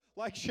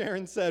Like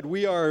Sharon said,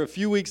 we are a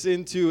few weeks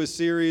into a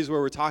series where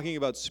we're talking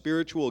about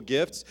spiritual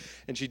gifts,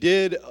 and she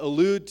did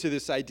allude to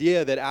this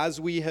idea that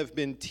as we have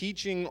been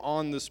teaching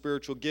on the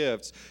spiritual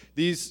gifts,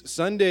 these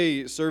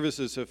Sunday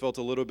services have felt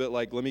a little bit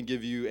like, let me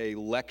give you a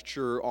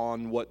lecture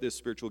on what this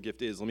spiritual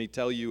gift is. Let me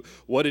tell you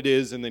what it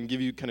is, and then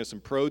give you kind of some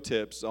pro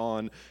tips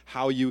on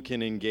how you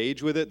can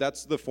engage with it.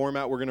 That's the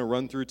format we're going to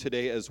run through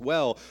today as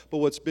well. But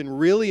what's been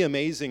really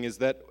amazing is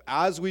that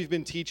as we've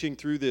been teaching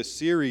through this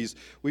series,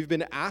 we've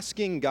been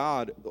asking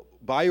God,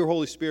 by your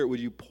Holy Spirit, would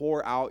you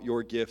pour out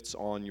your gifts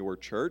on your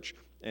church?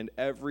 And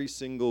every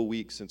single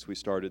week since we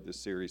started this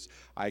series,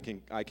 I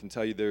can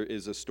tell you there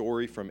is a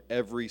story from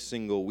every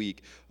single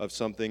week of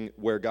something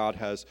where God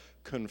has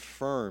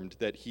confirmed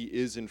that He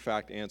is in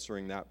fact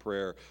answering that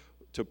prayer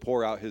to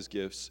pour out His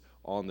gifts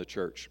on the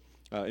church.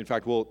 In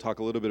fact, we'll talk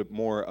a little bit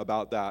more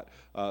about that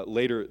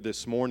later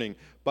this morning.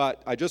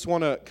 But I just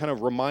want to kind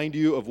of remind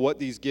you of what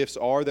these gifts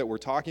are that we're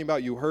talking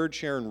about. You heard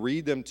Sharon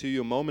read them to you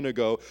a moment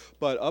ago,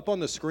 but up on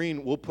the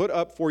screen, we'll put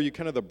up for you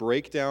kind of the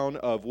breakdown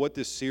of what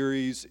this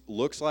series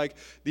looks like.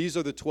 These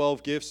are the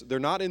 12 gifts. They're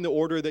not in the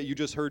order that you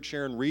just heard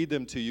Sharon read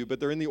them to you, but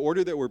they're in the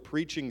order that we're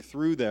preaching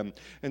through them.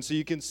 And so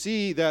you can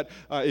see that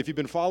if you've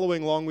been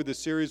following along with this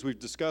series, we've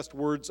discussed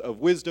words of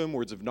wisdom,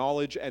 words of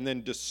knowledge, and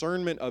then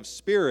discernment of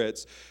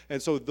spirits.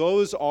 And so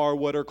those are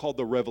what are called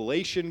the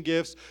revelation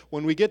gifts.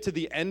 When we get to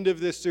the end of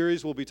this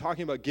series, we'll be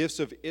talking about gifts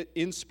of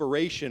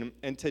inspiration,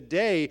 and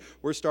today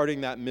we're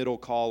starting that middle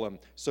column.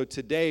 So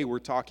today we're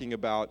talking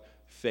about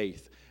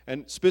faith,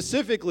 and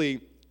specifically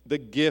the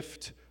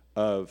gift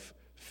of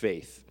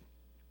faith.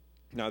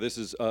 Now, this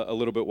is a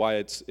little bit why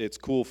it's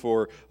cool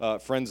for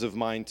friends of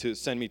mine to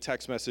send me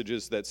text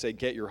messages that say,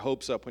 get your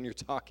hopes up when you're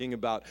talking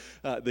about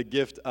the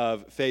gift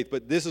of faith.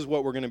 But this is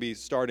what we're going to be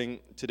starting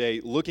today,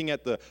 looking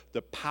at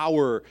the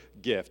power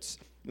gifts.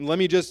 And let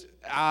me just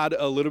add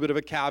a little bit of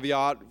a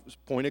caveat,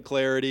 point of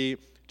clarity,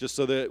 just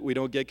so that we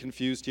don't get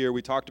confused here.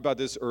 We talked about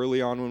this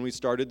early on when we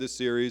started this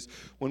series.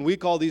 When we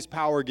call these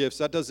power gifts,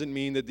 that doesn't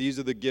mean that these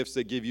are the gifts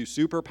that give you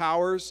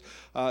superpowers.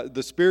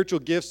 The spiritual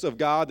gifts of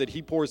God that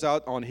He pours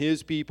out on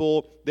His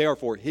people, they are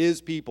for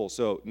His people.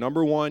 So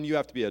number one, you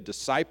have to be a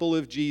disciple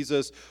of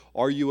Jesus.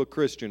 Are you a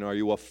Christian? Are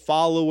you a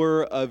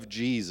follower of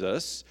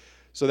Jesus?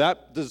 So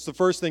that is the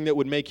first thing that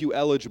would make you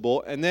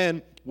eligible. And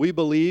then we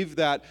believe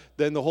that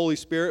then the Holy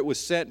Spirit was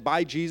sent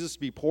by Jesus to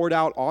be poured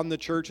out on the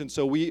church. And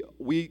so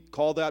we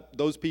call that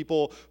those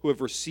people who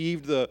have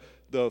received the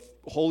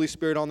Holy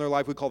Spirit on their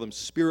life, we call them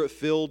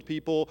Spirit-filled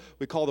people.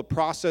 We call the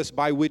process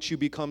by which you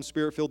become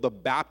Spirit-filled the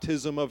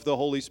baptism of the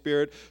Holy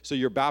Spirit. So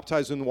you're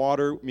baptized in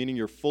water, meaning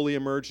you're fully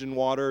immersed in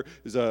water,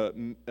 is a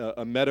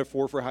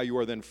metaphor for how you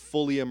are then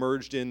fully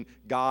immersed in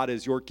God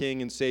as your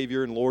King and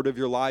Savior and Lord of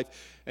your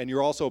life. And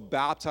you're also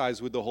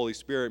baptized with the Holy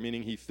Spirit,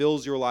 meaning He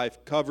fills your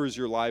life, covers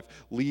your life,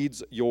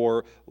 leads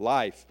your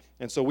life.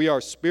 And so we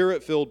are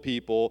Spirit-filled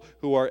people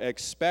who are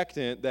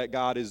expectant that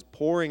God is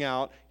pouring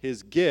out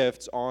His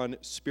gifts on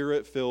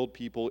Spirit-filled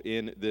people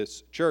in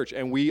this church.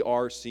 And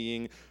we're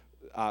seeing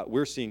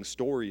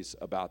stories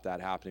about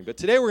that happening. But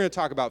today we're going to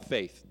talk about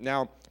faith.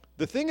 Now,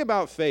 the thing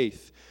about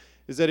faith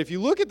is that if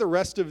you look at the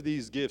rest of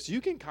these gifts,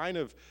 you can kind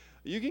of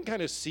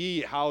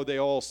see how they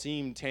all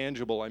seem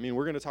tangible. I mean,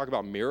 we're going to talk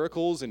about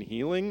miracles and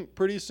healing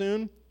pretty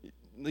soon.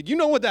 Like, you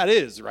know what that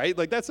is, right?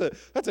 Like, that's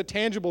a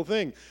tangible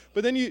thing.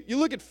 But then you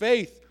look at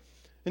faith,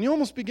 and you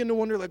almost begin to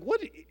wonder, like,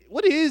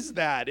 what is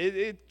that?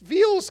 It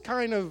feels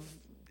kind of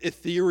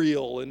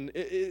ethereal, and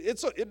it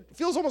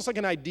feels almost like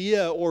an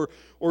idea or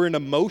an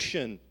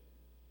emotion,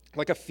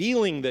 like a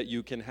feeling that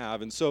you can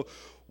have. And so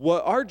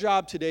what our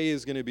job today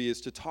is going to be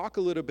is to talk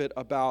a little bit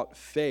about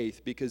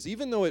faith, because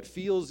even though it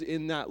feels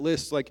in that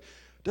list, like,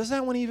 does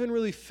that one even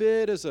really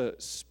fit as a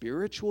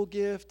spiritual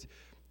gift?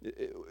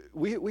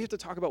 We have to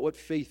talk about what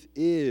faith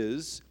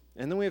is,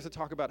 and then we have to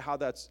talk about how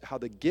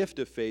the gift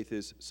of faith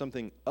is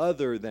something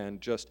other than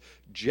just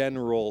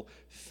general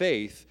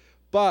faith.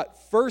 But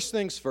first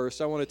things first,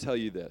 I want to tell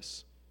you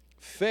this.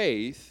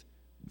 Faith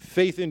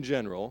in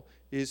general,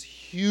 is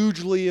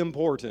hugely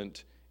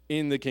important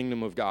in the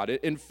kingdom of God.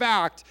 In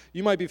fact,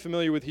 you might be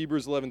familiar with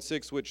Hebrews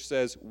 11:6, which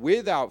says,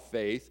 without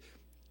faith,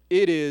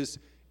 it is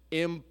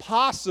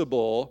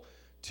impossible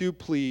to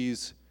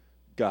please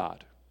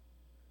God.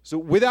 So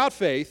without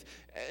faith,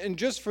 and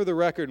just for the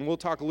record, and we'll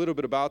talk a little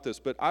bit about this,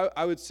 but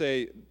I would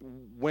say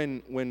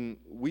when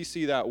we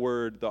see that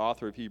word, the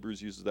author of Hebrews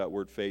uses that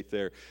word faith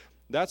there,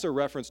 that's a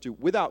reference to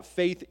without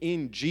faith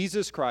in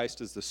Jesus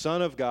Christ as the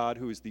Son of God,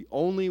 who is the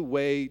only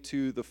way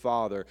to the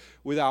Father,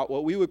 without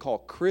what we would call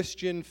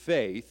Christian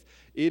faith,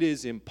 it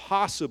is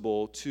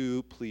impossible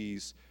to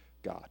please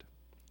God.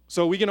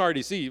 So we can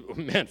already see,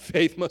 man,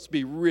 faith must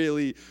be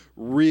really,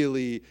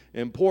 really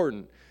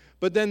important.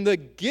 But then the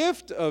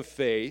gift of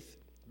faith,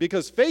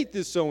 because faith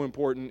is so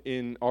important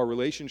in our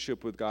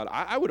relationship with God,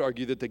 I would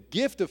argue that the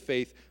gift of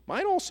faith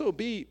might also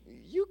be,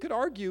 you could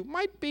argue,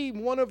 might be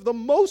one of the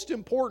most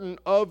important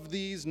of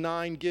these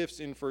 9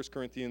 gifts in 1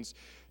 Corinthians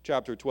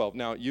chapter 12.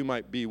 Now, you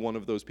might be one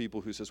of those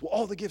people who says, well,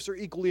 all the gifts are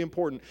equally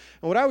important.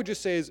 And what I would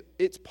just say is,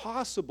 it's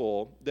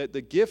possible that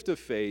the gift of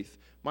faith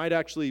might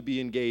actually be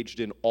engaged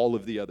in all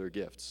of the other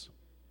gifts.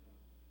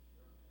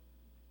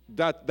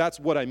 That's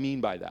what I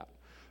mean by that.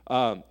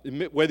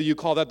 Whether you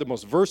call that the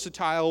most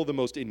versatile, the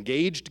most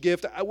engaged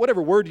gift,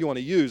 whatever word you want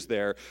to use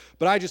there,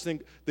 but I just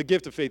think the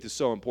gift of faith is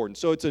so important.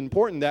 So it's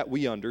important that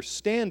we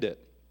understand it.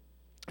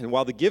 And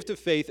while the gift of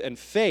faith and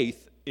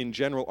faith in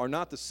general are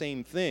not the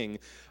same thing,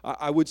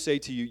 I would say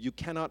to you, you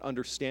cannot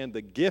understand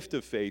the gift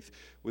of faith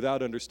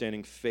without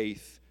understanding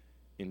faith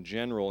in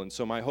general. And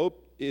so my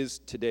hope is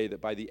today that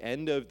by the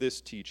end of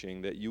this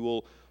teaching that you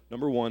will,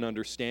 number one,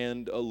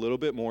 understand a little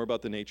bit more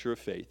about the nature of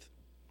faith.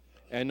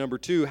 And number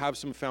two, have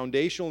some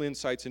foundational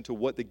insights into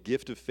what the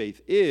gift of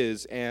faith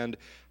is and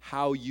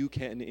how you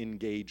can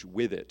engage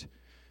with it.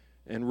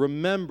 And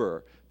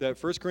remember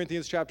that 1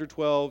 Corinthians chapter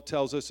 12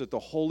 tells us that the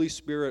Holy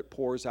Spirit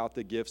pours out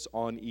the gifts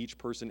on each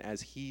person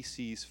as he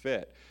sees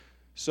fit.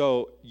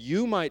 So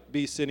you might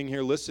be sitting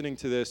here listening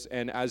to this,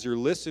 and as you're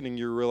listening,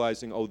 you're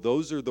realizing, oh,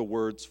 those are the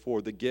words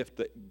for the gift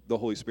that the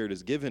Holy Spirit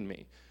has given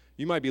me.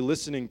 You might be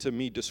listening to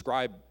me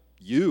describe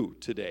you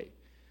today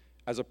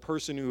as a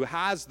person who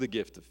has the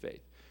gift of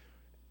faith.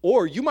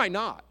 Or you might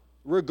not.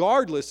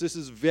 Regardless, this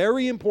is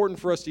very important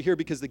for us to hear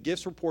because the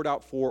gifts were poured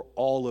out for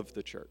all of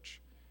the church.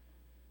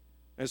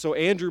 And so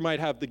Andrew might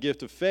have the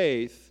gift of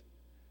faith,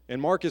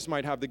 and Marcus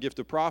might have the gift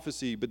of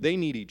prophecy, but they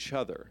need each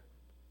other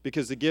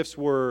because the gifts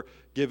were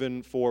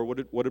given for, what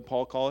did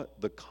Paul call it?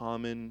 The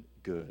common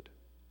good,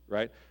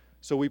 right?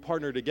 So we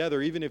partner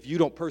together. Even if you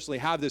don't personally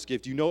have this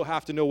gift, you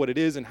have to know what it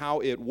is and how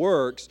it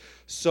works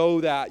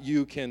so that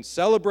you can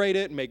celebrate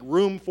it, make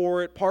room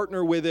for it,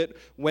 partner with it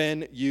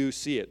when you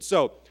see it.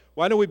 So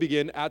why don't we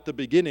begin at the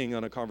beginning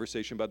on a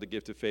conversation about the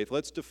gift of faith?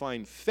 Let's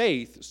define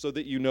faith so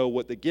that you know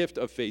what the gift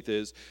of faith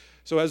is.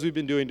 So as we've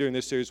been doing during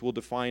this series, we'll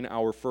define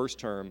our first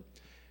term.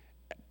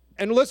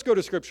 And let's go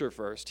to Scripture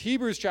first.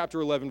 Hebrews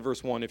chapter 11,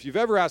 verse 1. If you've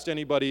ever asked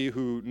anybody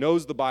who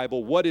knows the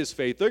Bible, what is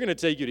faith, they're going to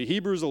take you to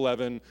Hebrews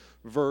 11,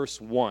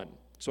 verse 1.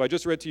 So I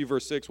just read to you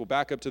verse 6. We'll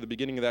back up to the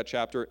beginning of that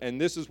chapter.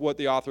 And this is what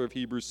the author of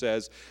Hebrews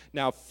says.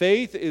 Now,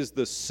 faith is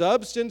the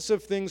substance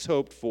of things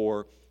hoped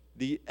for,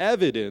 the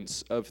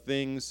evidence of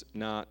things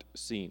not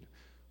seen.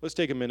 Let's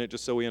take a minute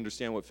just so we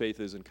understand what faith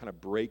is and kind of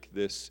break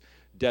this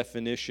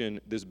definition,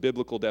 this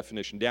biblical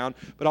definition down,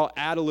 but I'll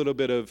add a little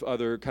bit of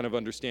other kind of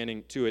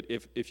understanding to it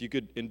if you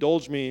could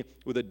indulge me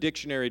with a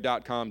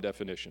dictionary.com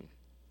definition.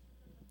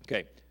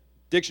 Okay,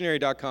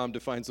 dictionary.com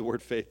defines the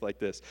word faith like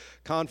this: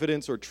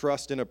 confidence or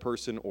trust in a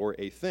person or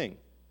a thing.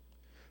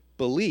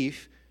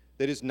 Belief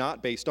that is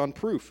not based on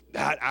proof.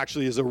 That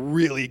actually is a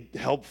really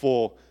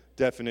helpful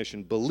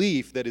definition.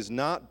 Belief that is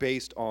not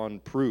based on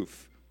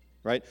proof.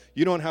 Right?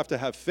 You don't have to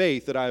have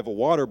faith that I have a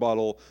water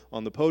bottle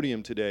on the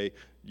podium today.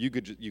 You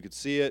could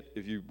see it.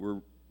 If you were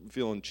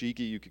feeling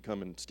cheeky, you could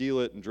come and steal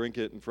it and drink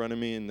it in front of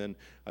me, and then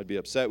I'd be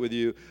upset with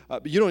you.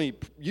 But you don't need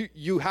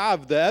you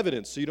have the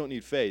evidence, so you don't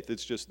need faith.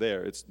 It's just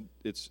there.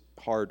 It's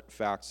hard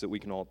facts that we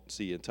can all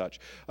see and touch.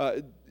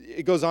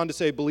 It goes on to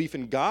say belief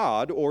in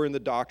God or in the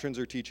doctrines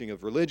or teaching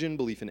of religion,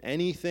 belief in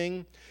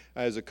anything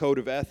as a code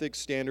of ethics,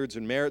 standards,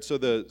 and merit. So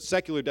the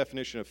secular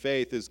definition of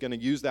faith is going to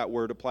use that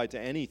word applied to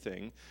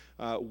anything.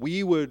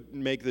 We would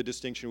make the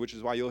distinction, which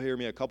is why you'll hear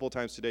me a couple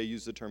times today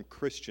use the term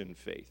Christian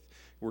faith.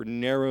 We're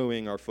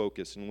narrowing our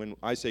focus. And when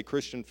I say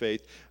Christian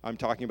faith, I'm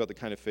talking about the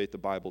kind of faith the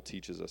Bible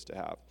teaches us to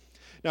have.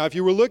 Now, if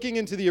you were looking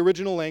into the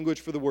original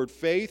language for the word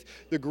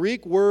faith, the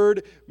Greek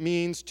word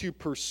means to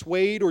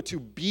persuade or to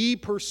be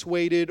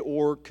persuaded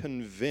or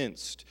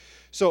convinced.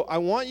 So I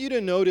want you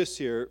to notice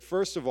here,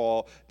 first of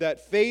all,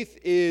 that faith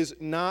is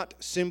not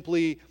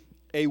simply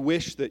a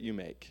wish that you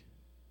make.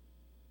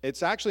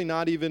 It's actually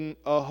not even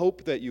a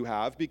hope that you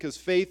have, because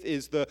faith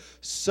is the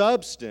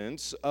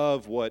substance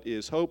of what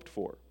is hoped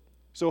for.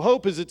 So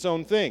hope is its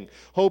own thing.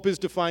 Hope is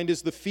defined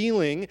as the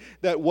feeling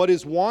that what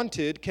is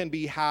wanted can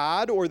be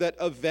had or that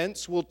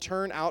events will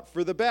turn out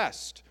for the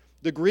best.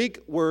 The Greek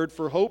word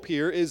for hope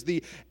here is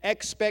the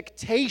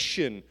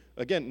expectation,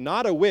 again,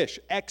 not a wish,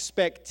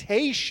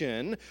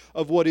 expectation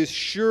of what is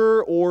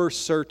sure or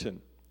certain.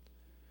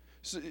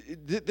 So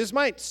this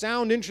might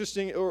sound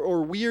interesting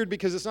or weird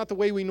because it's not the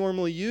way we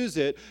normally use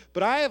it,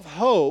 but I have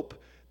hope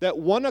that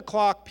 1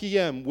 o'clock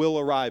p.m. will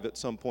arrive at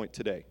some point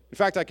today. In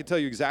fact, I can tell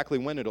you exactly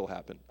when it'll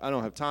happen. I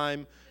don't have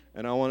time,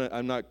 and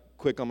I'm not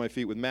quick on my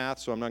feet with math,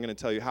 so I'm not going to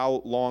tell you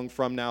how long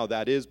from now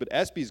that is, but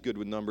Espy's good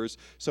with numbers,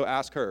 so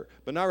ask her.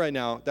 But not right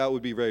now. That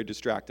would be very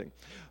distracting.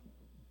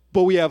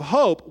 But we have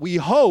hope. We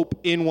hope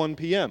in 1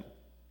 p.m.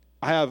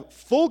 I have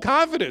full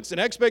confidence and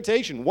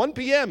expectation. 1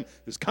 p.m.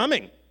 is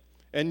coming,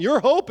 and you're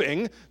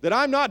hoping that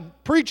I'm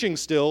not preaching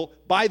still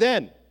by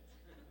then.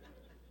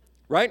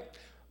 Right?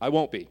 I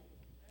won't be.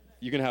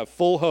 You can have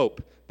full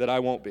hope that I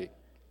won't be.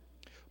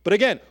 But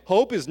again,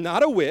 hope is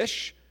not a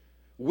wish.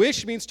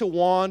 Wish means to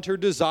want or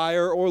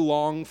desire or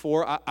long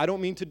for. I don't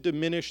mean to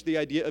diminish the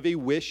idea of a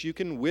wish. You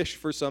can wish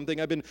for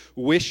something. I've been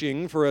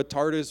wishing for a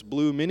TARDIS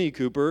Blue Mini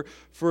Cooper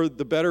for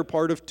the better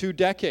part of 2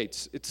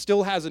 decades. It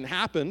still hasn't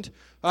happened.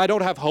 I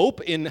don't have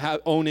hope in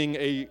owning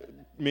a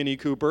Mini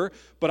Cooper,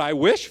 but I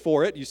wish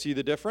for it. You see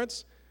the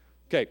difference?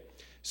 Okay,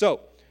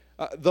 so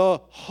The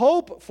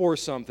hope for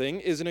something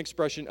is an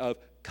expression of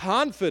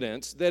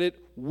confidence that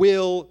it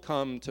will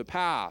come to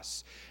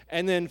pass.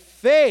 And then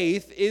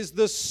faith is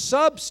the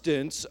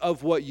substance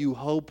of what you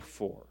hope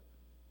for.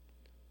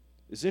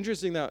 It's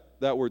interesting that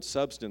that word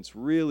substance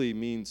really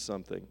means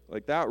something.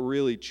 Like that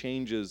really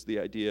changes the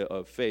idea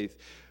of faith.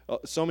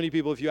 So many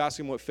people, if you ask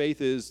them what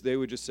faith is, they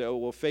would just say, oh,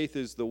 well, faith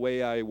is the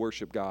way I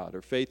worship God,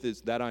 or faith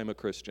is that I'm a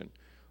Christian.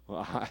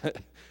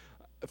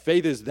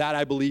 Faith is that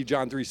I believe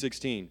John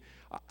 3:16.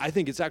 I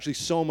think it's actually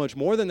so much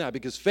more than that,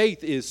 because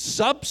faith is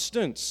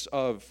substance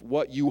of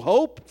what you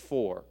hope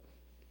for.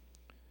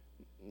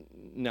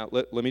 Now,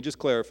 let me just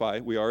clarify.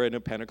 We are in a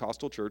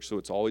Pentecostal church, so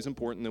it's always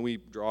important that we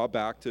draw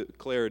back to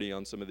clarity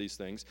on some of these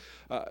things.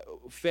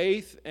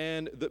 Faith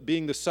and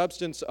being the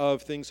substance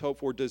of things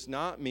hoped for does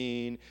not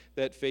mean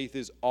that faith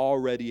is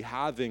already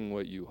having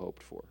what you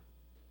hoped for.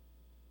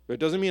 It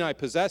doesn't mean I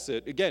possess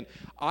it. Again,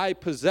 I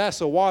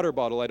possess a water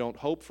bottle. I don't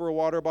hope for a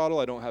water bottle.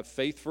 I don't have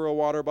faith for a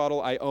water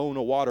bottle. I own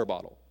a water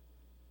bottle.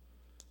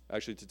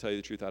 Actually, to tell you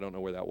the truth, I don't know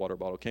where that water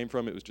bottle came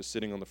from. It was just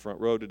sitting on the front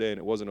row today, and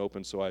it wasn't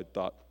open, so I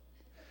thought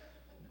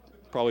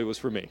probably was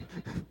for me.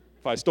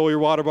 If I stole your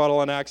water bottle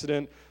on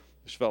accident,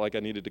 I just felt like I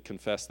needed to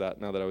confess that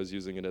now that I was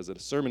using it as a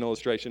sermon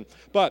illustration.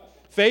 But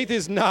faith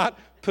is not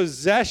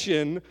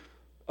possession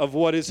of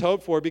what is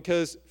hoped for,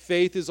 because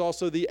faith is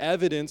also the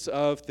evidence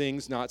of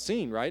things not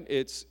seen, right?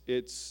 It's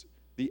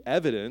the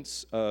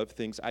evidence of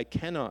things I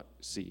cannot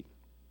see.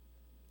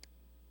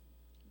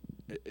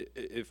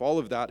 If all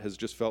of that has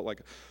just felt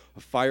like a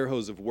fire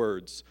hose of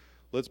words,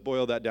 let's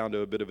boil that down to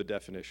a bit of a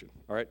definition,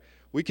 all right?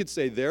 We could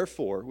say,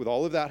 therefore, with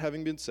all of that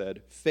having been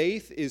said,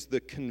 faith is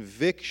the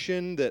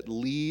conviction that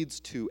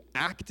leads to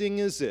acting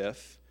as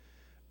if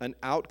an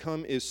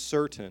outcome is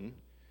certain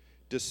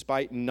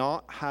despite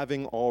not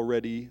having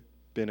already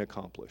been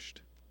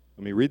accomplished.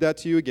 Let me read that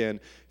to you again.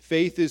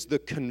 Faith is the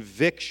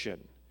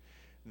conviction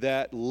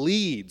that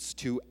leads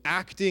to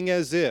acting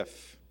as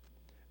if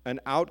an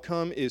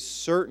outcome is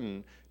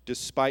certain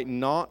despite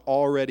not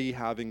already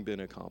having been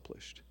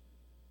accomplished.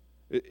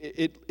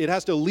 It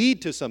has to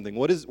lead to something.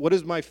 What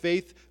does my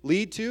faith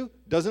lead to?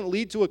 Doesn't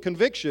lead to a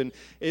conviction.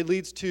 It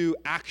leads to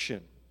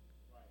action.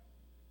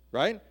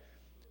 Right?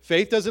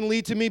 Faith doesn't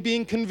lead to me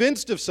being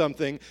convinced of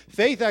something.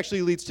 Faith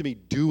actually leads to me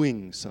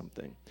doing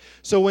something.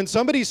 So when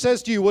somebody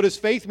says to you, what does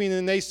faith mean?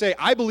 And they say,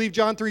 I believe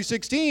John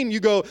 3:16, you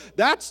go,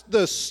 that's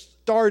the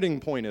starting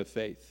point of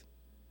faith.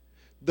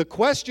 The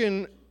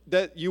question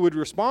that you would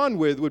respond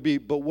with would be,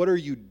 but what are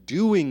you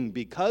doing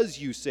because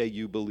you say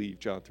you believe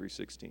John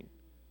 3:16?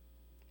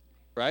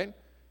 Right?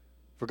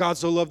 For God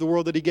so loved the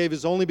world that he gave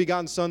his only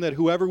begotten Son, that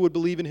whoever would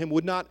believe in him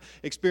would not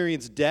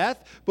experience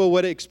death, but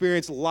would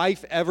experience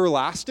life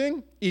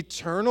everlasting,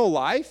 eternal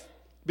life,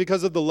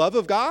 because of the love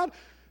of God.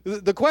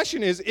 The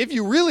question is, if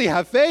you really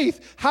have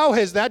faith, how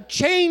has that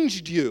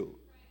changed you?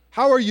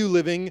 How are you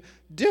living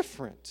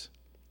different?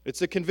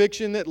 It's a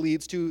conviction that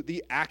leads to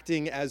the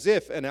acting as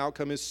if an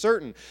outcome is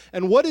certain.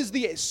 And what is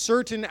the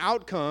certain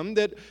outcome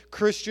that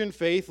Christian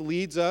faith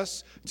leads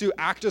us to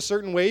act a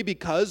certain way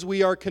because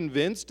we are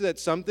convinced that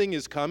something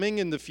is coming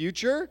in the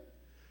future?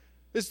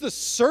 It's the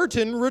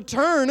certain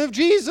return of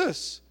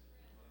Jesus.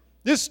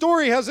 This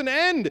story has an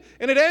end,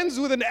 and it ends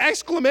with an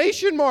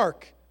exclamation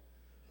mark.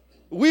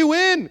 We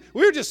win.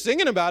 We were just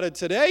singing about it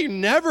today. You're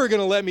never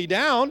going to let me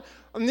down.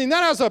 I mean,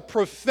 that has a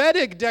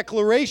prophetic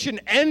declaration,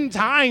 end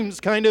times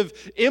kind of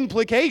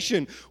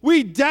implication.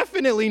 We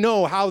definitely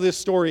know how this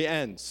story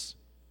ends.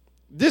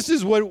 This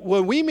is what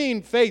when we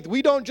mean faith,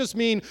 we don't just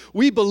mean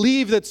we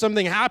believe that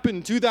something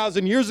happened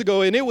 2,000 years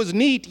ago and it was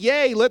neat.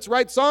 Yay, let's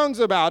write songs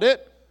about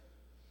it.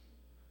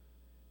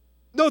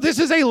 No, this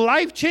is a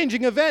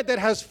life-changing event that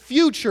has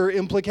future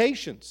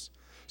implications.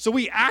 So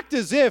we act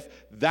as if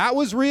that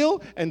was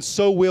real, and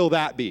so will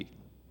that be.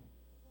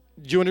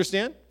 Do you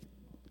understand?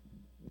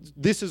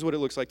 This is what it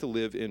looks like to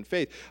live in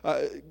faith.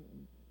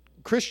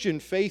 Christian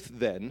faith,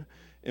 then,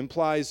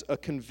 implies a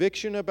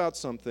conviction about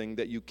something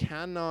that you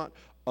cannot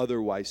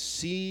otherwise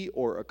see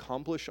or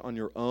accomplish on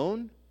your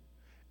own,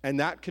 and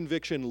that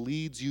conviction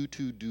leads you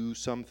to do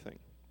something.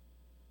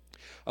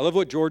 I love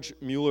what George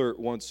Mueller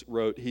once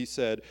wrote. He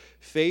said,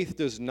 faith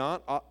does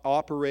not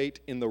operate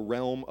in the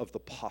realm of the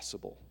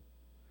possible.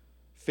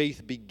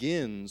 Faith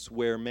begins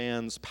where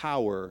man's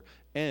power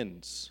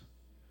ends.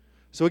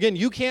 So again,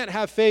 you can't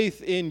have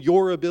faith in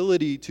your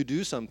ability to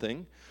do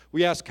something.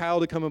 We ask Kyle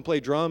to come and play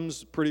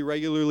drums pretty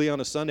regularly on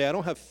a Sunday. I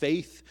don't have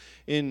faith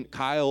in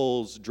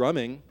Kyle's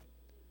drumming.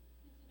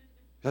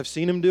 I've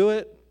seen him do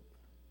it.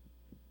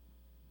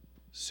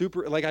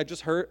 Like I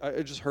just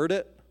heard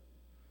it,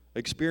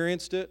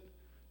 experienced it.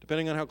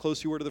 Depending on how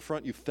close you were to the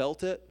front, you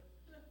felt it.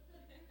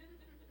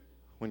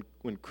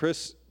 When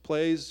Chris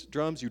plays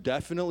drums, you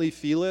definitely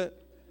feel it.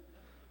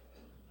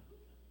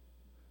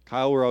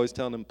 Kyle, we're always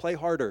telling him, play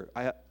harder.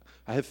 I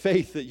have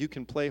faith that you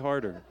can play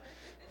harder.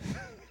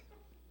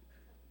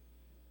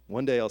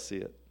 One day I'll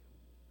see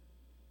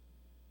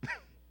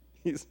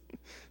it.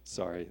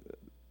 Sorry.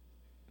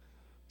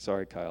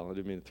 Sorry, Kyle. I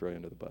didn't mean to throw you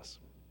under the bus.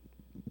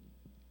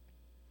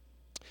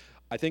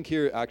 I think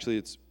here, actually,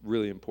 it's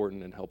really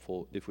important and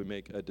helpful if we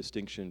make a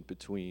distinction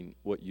between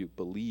what you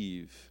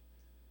believe,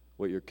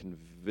 what you're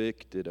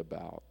convicted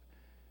about,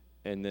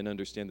 and then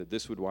understand that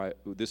this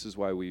is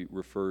why we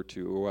refer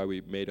to, or why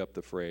we made up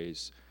the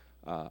phrase,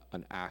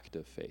 an act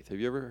of faith. Have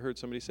you ever heard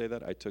somebody say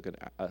that? I took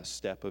a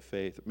step of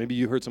faith. Maybe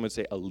you heard someone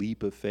say a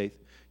leap of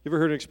faith. You ever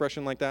heard an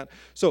expression like that?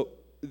 So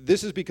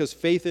this is because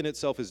faith in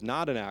itself is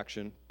not an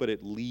action, but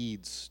it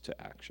leads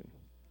to action,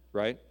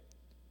 right?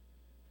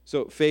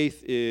 So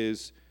faith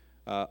is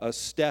a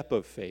step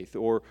of faith,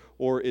 or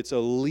it's a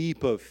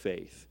leap of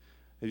faith.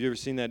 Have you ever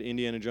seen that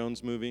Indiana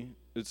Jones movie?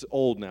 It's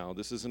old now.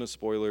 This isn't a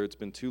spoiler. It's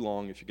been too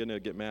long. If you're going to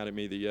get mad at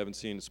me that you haven't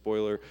seen a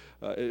spoiler,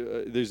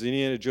 there's the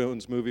Indiana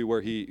Jones movie where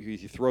he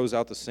throws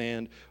out the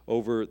sand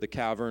over the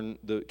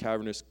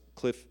cavernous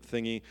cliff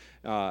thingy,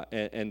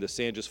 and the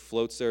sand just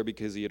floats there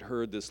because he had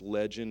heard this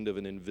legend of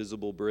an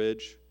invisible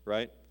bridge,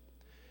 right?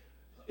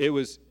 It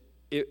was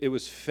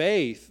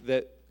faith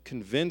that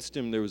convinced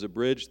him there was a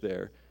bridge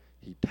there.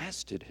 He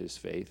tested his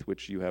faith,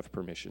 which you have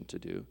permission to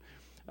do.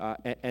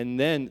 And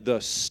then the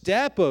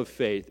step of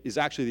faith is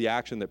actually the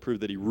action that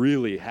proved that he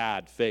really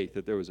had faith,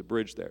 that there was a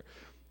bridge there.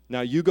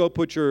 Now, you go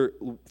put your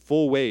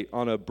full weight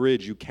on a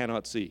bridge you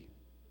cannot see.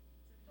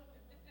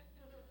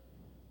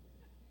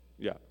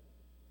 Yeah.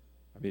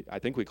 I mean, I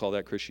think we call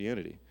that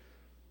Christianity.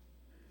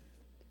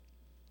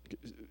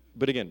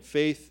 But again,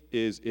 faith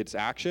is its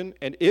action.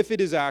 And if it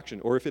is action,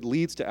 or if it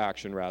leads to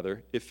action,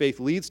 rather, if faith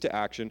leads to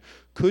action,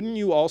 couldn't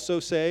you also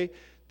say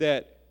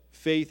that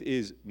faith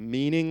is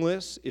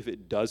meaningless if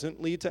it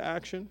doesn't lead to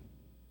action?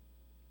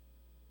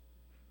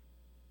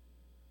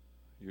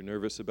 You're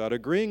nervous about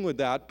agreeing with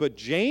that, but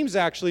James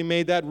actually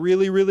made that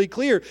really, really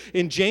clear.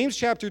 In James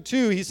chapter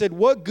 2, he said,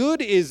 "What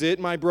good is it,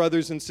 my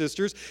brothers and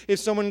sisters, if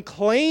someone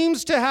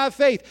claims to have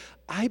faith?"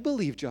 I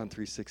believe John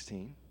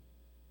 3:16.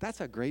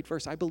 That's a great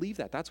verse. I believe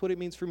that. That's what it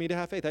means for me to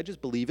have faith. I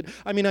just believe it.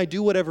 I mean, I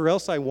do whatever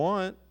else I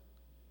want.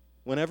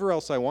 Whenever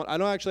else I want. I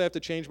don't actually have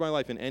to change my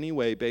life in any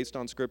way based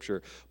on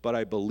Scripture, but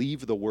I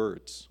believe the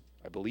words.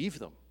 I believe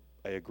them.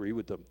 I agree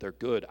with them. They're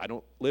good. I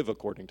don't live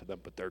according to them,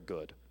 but they're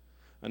good.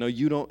 I know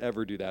you don't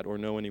ever do that or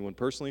know anyone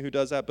personally who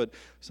does that, but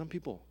some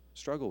people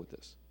struggle with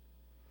this.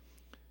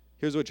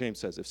 Here's what James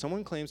says. If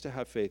someone claims to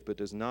have faith but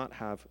does not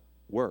have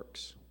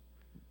works,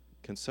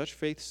 can such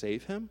faith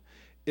save him?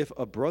 If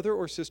a brother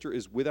or sister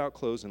is without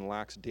clothes and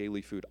lacks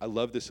daily food, I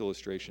love this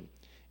illustration.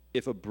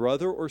 If a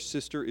brother or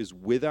sister is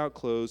without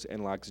clothes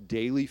and lacks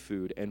daily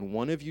food, and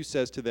one of you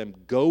says to them,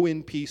 "Go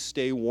in peace,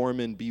 stay warm,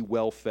 and be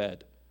well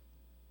fed,"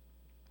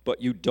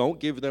 but you don't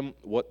give them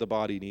what the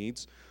body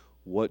needs,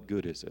 what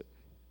good is it?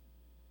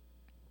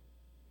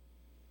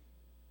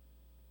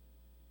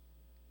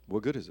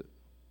 What good is it?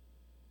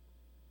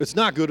 It's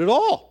not good at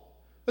all.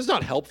 It's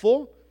not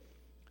helpful.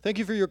 Thank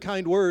you for your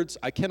kind words.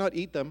 I cannot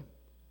eat them.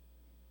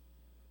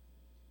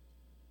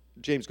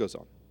 James goes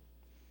on.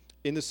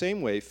 In the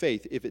same way,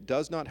 faith, if it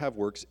does not have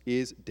works,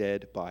 is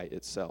dead by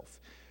itself.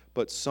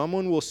 But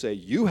someone will say,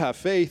 "You have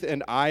faith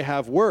and I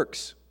have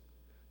works."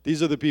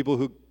 These are the people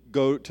who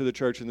go to the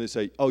church and they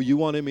say, "Oh, you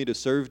wanted me to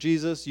serve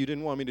Jesus? You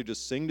didn't want me to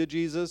just sing to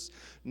Jesus?"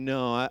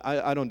 No,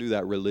 I don't do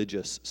that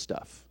religious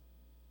stuff.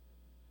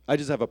 I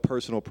just have a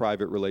personal,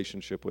 private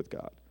relationship with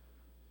God.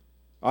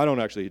 I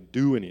don't actually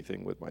do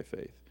anything with my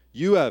faith.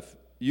 You have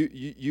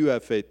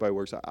faith by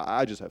works.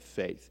 I just have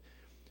faith.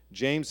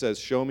 James says,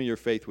 "Show me your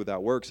faith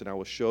without works, and I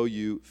will show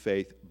you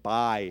faith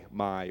by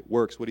my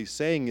works." What he's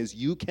saying is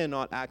you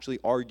cannot actually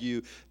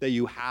argue that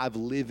you have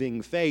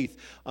living faith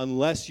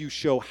unless you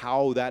show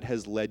how that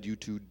has led you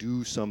to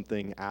do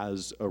something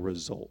as a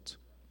result.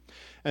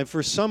 And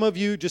for some of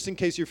you, just in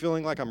case you're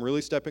feeling like I'm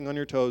really stepping on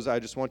your toes, I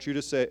just want you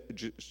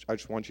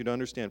to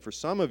understand, for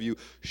some of you,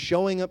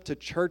 showing up to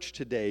church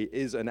today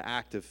is an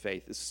act of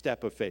faith, a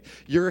step of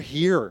faith. You're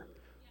here.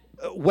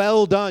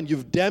 Well done.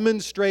 You've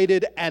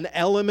demonstrated an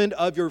element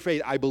of your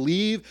faith. I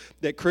believe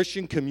that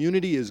Christian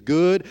community is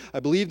good. I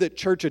believe that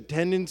church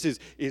attendance is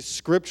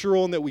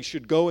scriptural and that we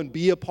should go and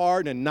be a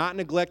part and not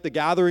neglect the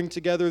gathering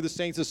together of the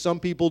saints as some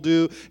people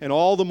do, and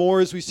all the more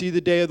as we see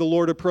the day of the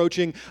Lord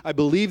approaching. I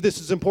believe this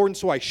is important,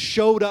 so I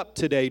showed up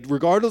today.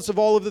 Regardless of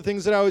all of the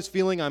things that I was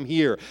feeling, I'm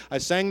here. I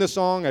sang the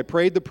song. I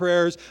prayed the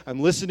prayers.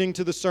 I'm listening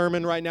to the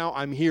sermon right now.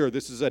 I'm here.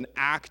 This is an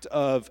act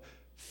of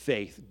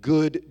faith.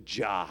 Good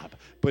job.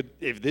 But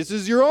if this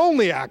is your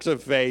only act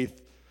of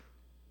faith,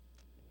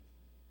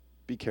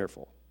 be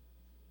careful.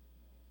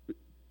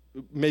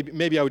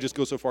 Maybe I would just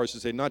go so far as to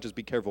say, not just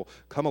be careful,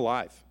 come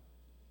alive.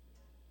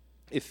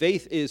 If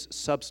faith is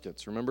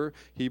substance, remember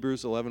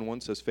Hebrews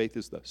 11:1 says faith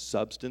is the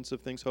substance of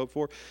things hoped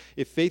for.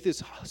 If faith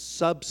is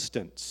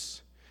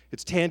substance,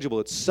 it's tangible,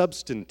 it's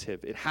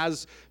substantive, it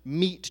has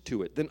meat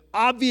to it, then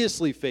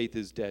obviously faith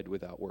is dead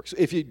without works,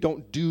 if you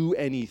don't do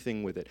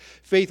anything with it.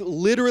 Faith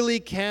literally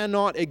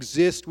cannot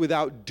exist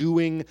without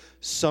doing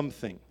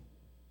something,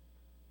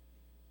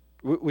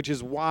 which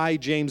is why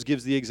James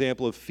gives the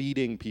example of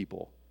feeding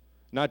people,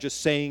 not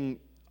just saying,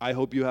 I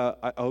hope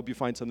you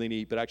find something to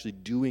eat, but actually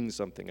doing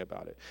something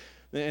about it.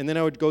 And then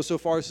I would go so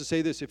far as to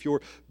say this: if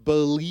your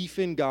belief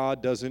in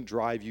God doesn't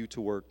drive you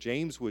to work,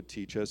 James would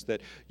teach us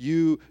that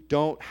you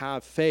don't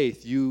have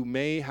faith. You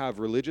may have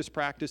religious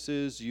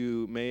practices,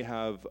 you may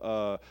have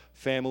a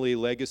family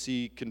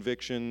legacy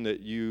conviction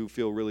that you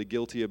feel really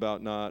guilty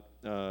about not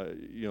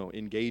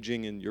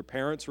engaging in your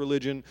parents'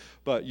 religion,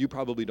 but you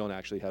probably don't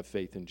actually have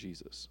faith in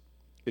Jesus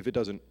if it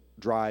doesn't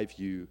drive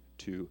you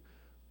to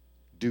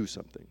do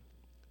something.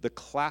 The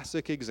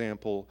classic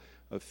example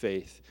of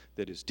faith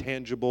that is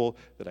tangible,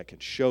 that I can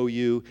show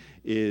you,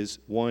 is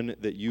one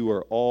that you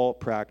are all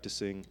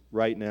practicing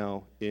right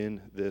now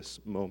in this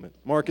moment.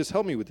 Marcus,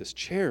 help me with this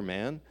chair,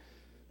 man.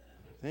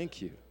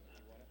 Thank you.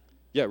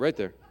 Yeah, right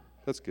there.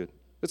 That's good.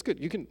 That's good.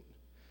 You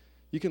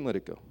can let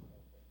it go.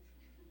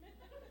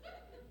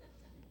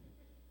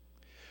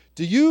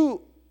 Do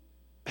you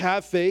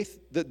have faith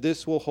that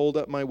this will hold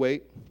up my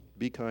weight?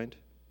 Be kind.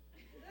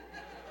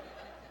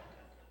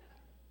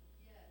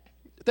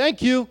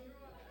 Thank you.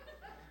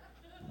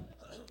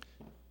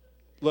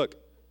 Look,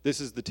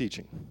 this is the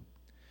teaching.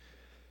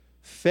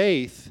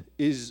 Faith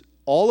is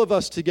all of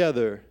us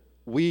together.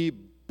 We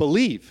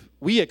believe,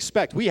 we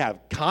expect, we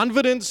have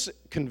confidence,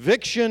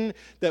 conviction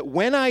that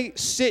when I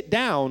sit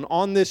down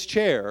on this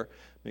chair,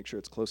 make sure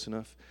it's close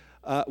enough,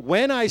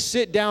 when I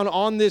sit down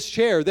on this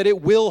chair, that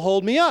it will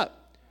hold me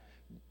up.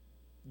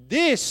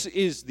 This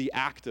is the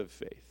act of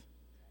faith.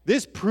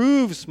 This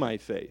proves my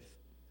faith.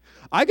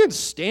 I could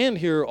stand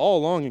here all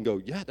along and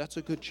go, yeah, that's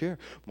a good chair.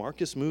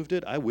 Marcus moved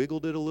it. I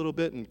wiggled it a little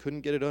bit and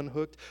couldn't get it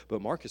unhooked,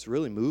 but Marcus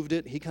really moved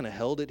it. He kind of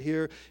held it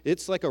here.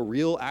 It's like a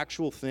real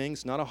actual thing.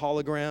 It's not a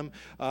hologram.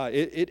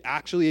 It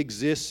actually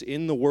exists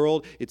in the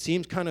world. It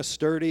seems kind of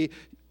sturdy.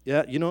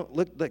 Yeah,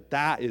 look, like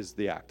that is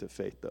the act of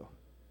faith, though.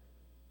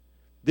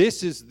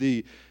 This is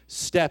the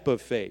step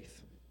of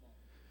faith,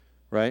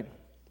 right?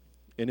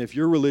 And if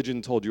your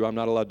religion told you I'm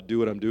not allowed to do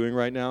what I'm doing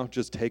right now,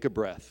 just take a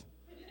breath.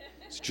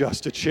 It's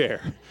just a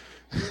chair.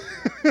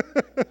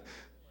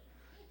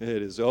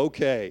 It is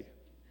okay.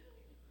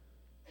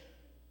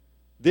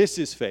 This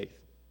is faith.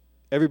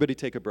 Everybody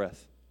take a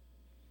breath.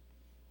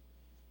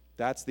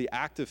 That's the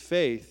act of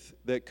faith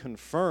that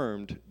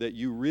confirmed that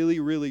you really,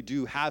 really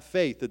do have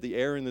faith that the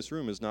air in this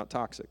room is not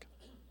toxic.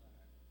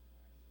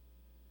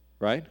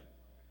 Right?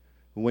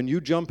 When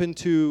you jump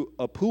into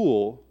a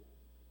pool,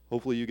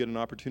 hopefully you get an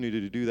opportunity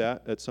to do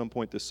that at some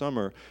point this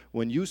summer.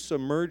 When you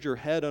submerge your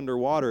head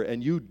underwater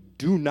and you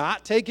do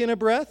not take in a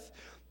breath,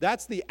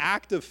 that's the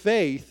act of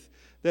faith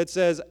that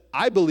says,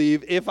 I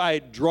believe if I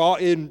draw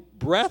in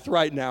breath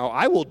right now,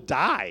 I will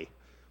die.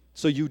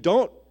 So you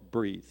don't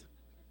breathe.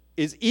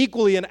 Is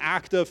equally an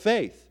act of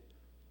faith.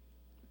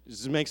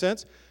 Does this make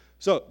sense?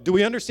 So do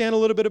we understand a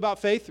little bit about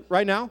faith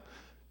right now?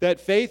 That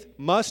faith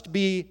must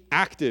be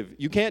active.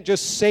 You can't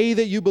just say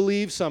that you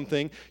believe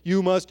something.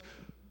 You must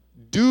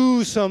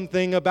do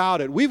something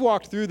about it. We've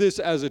walked through this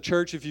as a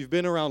church. If you've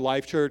been around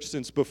Life Church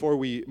since before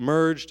we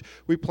merged,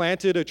 we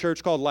planted a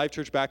church called Life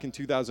Church back in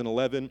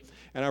 2011,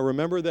 and I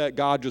remember that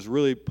God just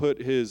really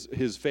put His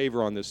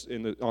favor on this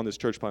on this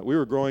church plant. We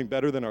were growing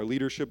better than our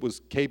leadership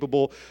was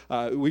capable.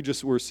 We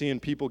just were seeing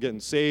people getting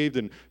saved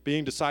and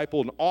being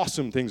discipled, and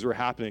awesome things were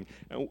happening,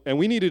 and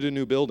we needed a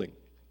new building.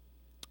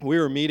 We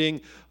were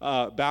meeting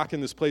back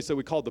in this place that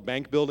we called the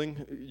Bank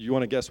Building. You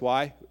want to guess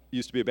why? It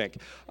used to be a bank.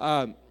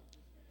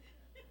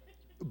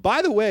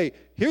 By the way,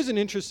 here's an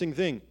interesting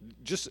thing.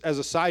 Just as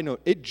a side note,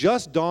 it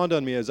just dawned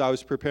on me as I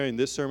was preparing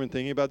this sermon,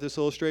 thinking about this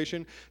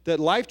illustration, that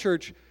Life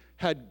Church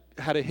had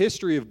a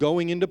history of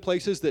going into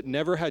places that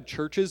never had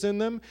churches in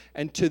them,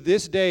 and to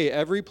this day,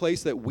 every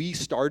place that we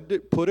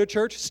put a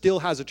church still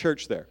has a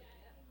church there.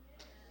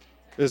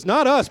 It's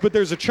not us, but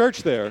there's a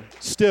church there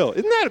still.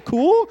 Isn't that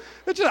cool?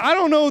 I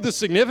don't know the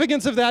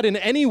significance of that in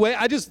any way.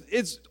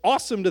 It's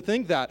awesome to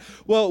think that.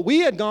 Well, we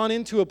had gone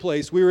into a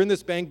place, we were in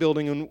this bank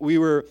building, and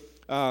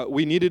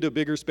we needed a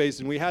bigger space,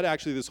 and we had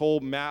actually this whole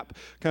map,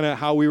 kind of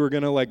how we were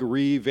going to like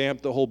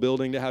revamp the whole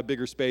building to have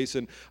bigger space.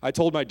 And I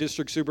told my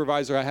district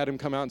supervisor, I had him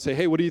come out and say,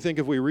 hey, what do you think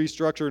if we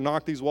restructure,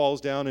 knock these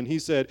walls down? And he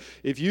said,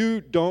 if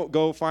you don't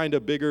go find a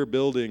bigger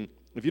building,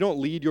 if you don't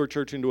lead your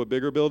church into a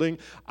bigger building,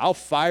 I'll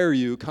fire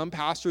you, come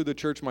pastor the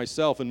church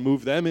myself, and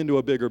move them into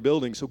a bigger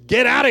building. So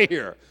get out of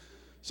here.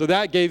 So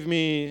that gave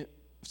me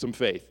some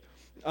faith.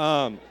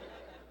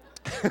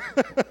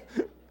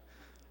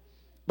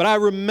 But I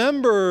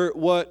remember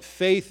what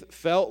faith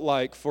felt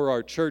like for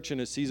our church in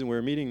a season. We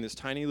were meeting in this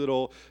tiny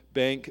little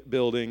bank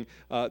building.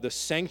 The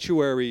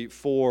sanctuary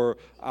for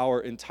our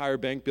entire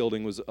bank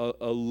building was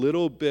a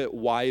little bit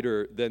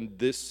wider than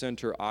this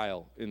center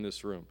aisle in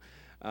this room.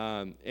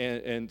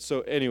 And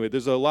so anyway,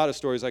 there's a lot of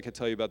stories I could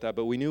tell you about that,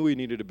 but we knew we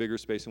needed a bigger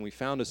space, and we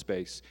found a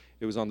space.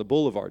 It was on the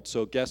boulevard.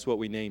 So guess what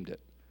we named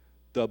it?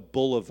 The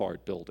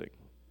Boulevard Building.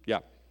 Yeah.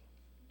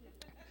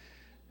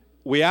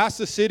 we asked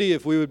the city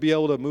if we would be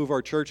able to move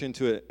our church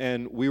into it,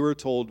 and we were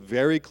told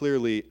very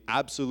clearly,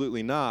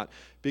 absolutely not,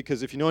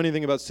 because if you know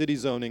anything about city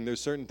zoning,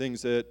 there's certain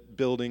things that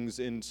buildings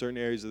in certain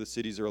areas of the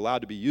cities are allowed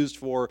to be used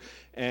for,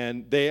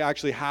 and they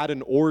actually had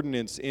an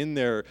ordinance in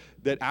there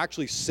that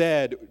actually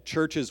said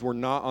churches were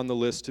not on the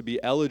list to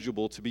be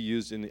eligible to be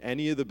used in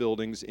any of the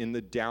buildings in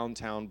the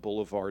downtown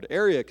Boulevard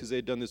area, because they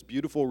had done this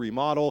beautiful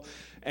remodel,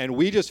 and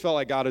we just felt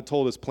like God had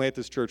told us, plant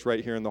this church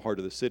right here in the heart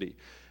of the city.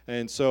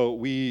 And so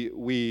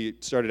we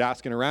started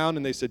asking around,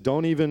 and they said,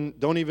 don't even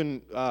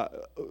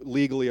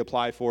legally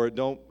apply for it.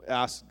 Don't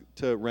ask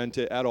to rent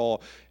it at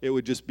all. It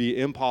would just be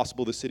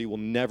impossible. The city will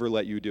never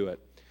let you do it.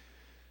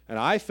 And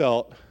I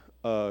felt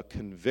a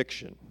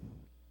conviction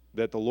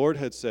that the Lord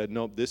had said,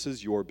 nope, this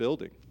is your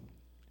building.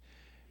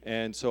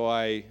 And so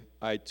I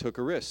took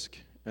a risk,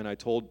 and I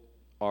told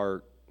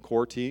our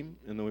core team,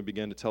 and then we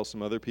began to tell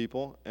some other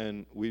people,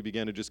 and we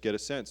began to just get a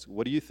sense.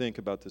 What do you think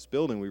about this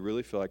building? We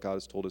really feel like God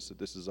has told us that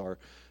this is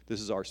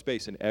our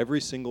space. And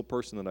every single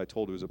person that I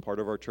told who was a part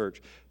of our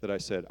church that I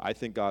said, I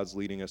think God's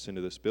leading us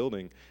into this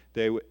building,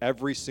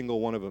 every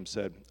single one of them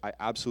said, I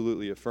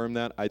absolutely affirm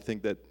that. I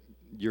think that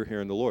you're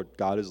hearing the Lord.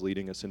 God is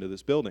leading us into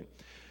this building.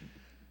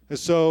 And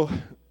so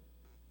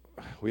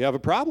we have a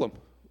problem.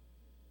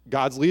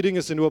 God's leading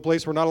us into a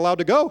place we're not allowed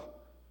to go.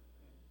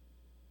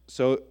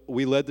 So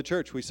we led the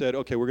church. We said,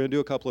 okay, we're going to do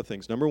a couple of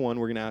things. Number one,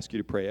 we're going to ask you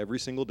to pray every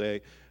single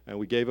day. And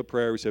we gave a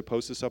prayer. We said,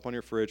 post this up on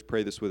your fridge,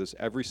 pray this with us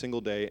every single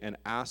day, and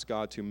ask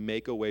God to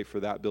make a way for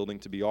that building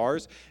to be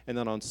ours. And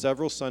then on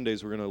several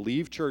Sundays, we're going to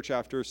leave church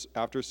after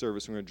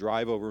service. We're going to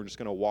drive over. We're just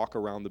going to walk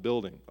around the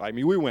building. I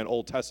mean, we went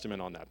Old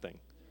Testament on that thing,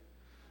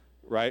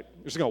 right?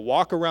 We're just going to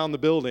walk around the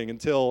building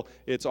until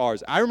it's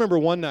ours. I remember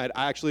one night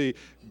I actually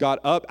got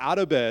up out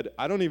of bed.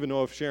 I don't even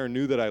know if Sharon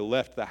knew that I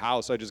left the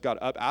house. I just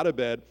got up out of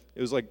bed.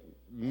 It was like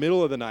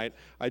middle of the night.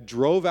 I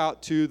drove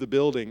out to the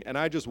building, and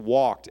I just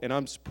walked, and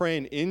I'm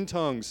praying in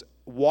tongues,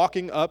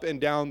 walking up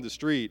and down the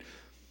street.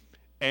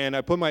 And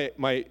I put my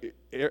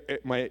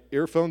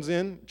earphones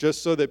in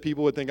just so that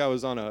people would think I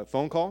was on a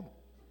phone call.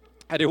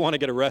 I didn't want to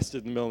get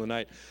arrested in the middle of the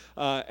night.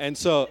 And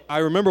so I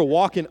remember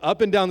walking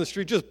up and down the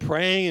street just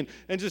praying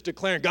and just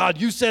declaring,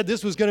 God, you said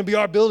this was going to be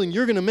our building.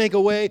 You're going to make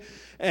a way.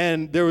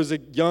 And there was a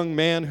young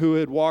man who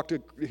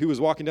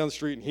was walking down the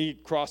street, and he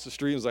crossed the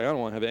street and was like, I don't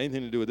want to have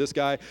anything to do with this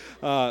guy.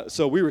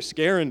 So we were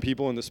scaring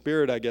people in the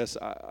spirit, I guess.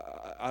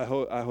 I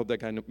hope that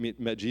guy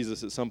met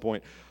Jesus at some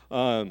point.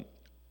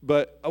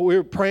 But we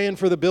were praying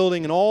for the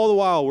building, and all the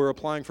while we're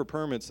applying for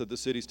permits that the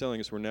city's telling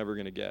us we're never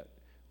going to get.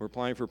 We're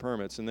applying for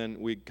permits, and then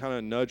we kind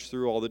of nudged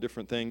through all the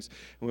different things,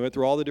 and we went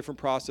through all the different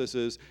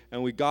processes,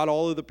 and we got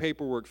all of the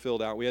paperwork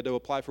filled out. We had to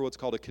apply for what's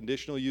called a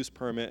conditional use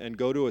permit and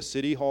go to a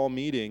city hall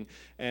meeting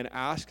and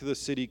ask the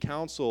city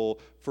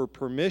council for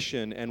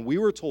permission, and we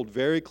were told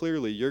very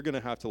clearly, you're going to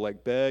have to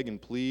like beg and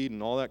plead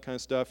and all that kind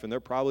of stuff, and they're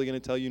probably going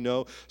to tell you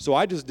no. So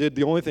I just did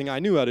the only thing I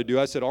knew how to do.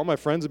 I said, all my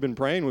friends have been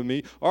praying with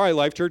me. All right,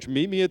 Life Church,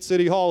 meet me at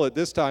City Hall at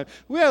this time.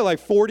 We had like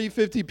 40,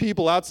 50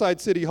 people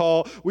outside City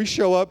Hall. We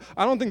show up.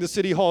 I don't think the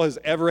City Hall has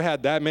ever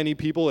had that many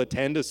people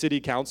attend a city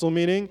council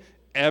meeting.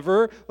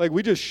 Ever. Like,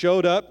 we just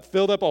showed up,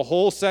 filled up a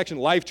whole section,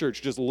 Life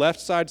Church, just left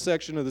side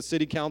section of the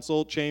city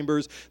council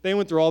chambers. They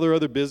went through all their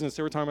other business.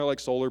 They were talking about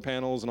like solar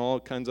panels and all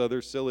kinds of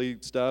other silly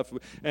stuff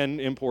and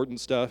important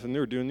stuff, and they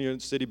were doing the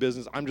city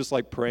business. I'm just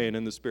like praying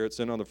in the spirit,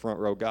 sitting on the front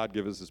row. God,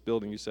 give us this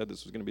building. You said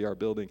this was going to be our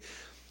building.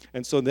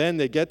 And so then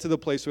they get to the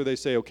place where they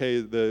say,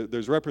 okay,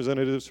 there's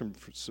representatives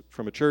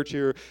from a church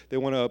here. They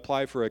want to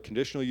apply for a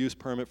conditional use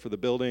permit for the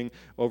building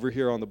over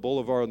here on the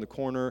boulevard on the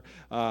corner.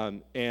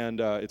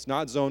 And it's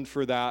not zoned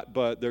for that,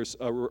 but there's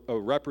a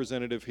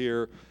representative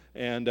here.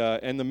 And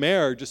the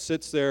mayor just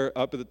sits there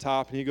up at the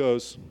top, and he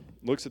goes,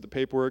 looks at the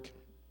paperwork.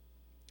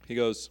 He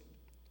goes,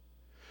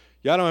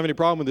 yeah, I don't have any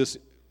problem with this.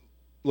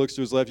 Looks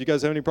to his left. You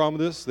guys have any problem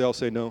with this? They all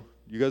say no.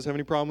 You guys have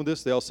any problem with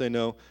this? They all say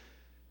no.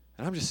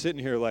 And I'm just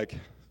sitting here like,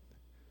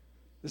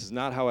 this is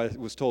not how I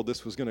was told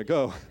this was going to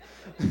go.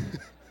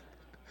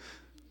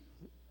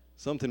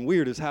 Something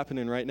weird is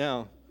happening right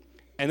now.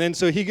 And then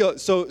so he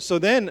goes, so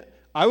then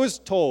I was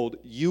told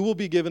you will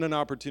be given an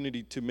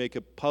opportunity to make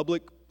a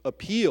public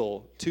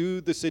appeal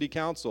to the city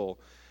council.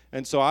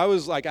 And so I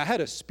was like, I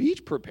had a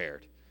speech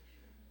prepared.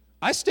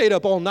 I stayed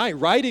up all night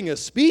writing a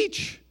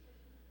speech.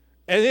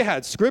 And it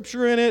had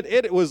scripture in it.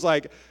 It was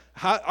like,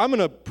 I'm going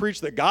to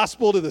preach the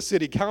gospel to the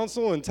city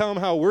council and tell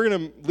them how we're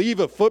going to leave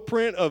a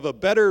footprint of a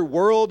better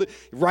world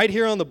right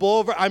here on the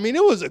boulevard. I mean,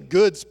 it was a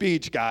good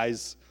speech,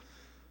 guys.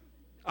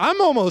 I'm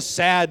almost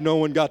sad no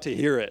one got to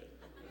hear it.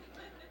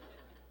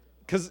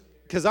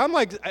 Because I'm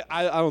like,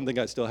 I don't think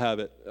I still have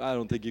it. I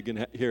don't think you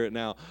can hear it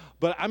now.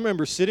 But I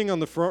remember sitting on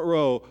the front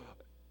row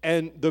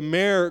and the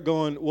mayor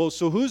going, well,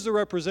 so who's the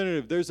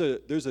representative? There's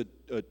a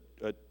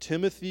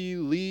Timothy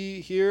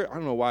Lee here. I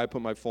don't know why I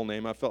put my full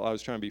name. I felt I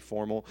was trying to be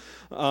formal.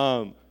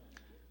 And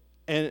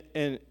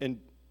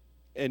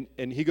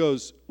he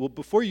goes, well,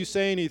 before you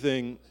say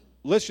anything,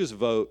 let's just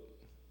vote.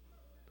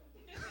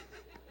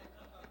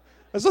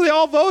 And so they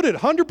all voted,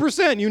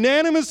 100%,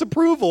 unanimous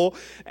approval.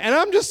 And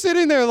I'm just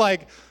sitting there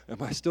like,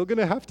 am I still going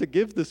to have to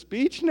give the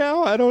speech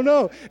now? I don't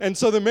know. And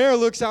so the mayor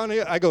looks out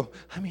and I go,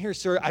 I'm here,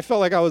 sir. I felt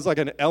like I was like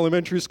an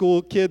elementary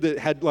school kid that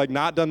had like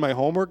not done my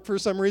homework for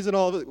some reason,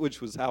 all of it, which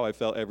was how I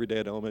felt every day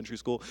at elementary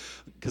school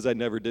because I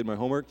never did my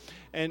homework.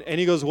 And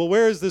he goes, well,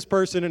 where is this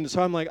person? And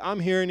so I'm like, I'm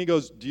here. And he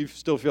goes, do you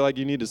still feel like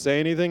you need to say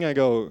anything? I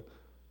go,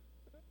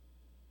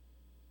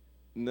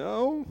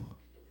 no.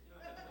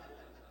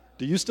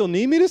 Do you still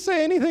need me to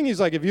say anything?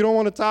 He's like, if you don't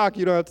want to talk,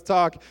 you don't have to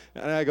talk.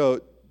 And I go,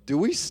 do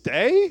we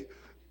stay?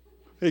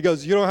 He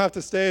goes, you don't have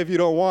to stay if you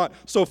don't want.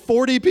 So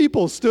 40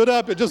 people stood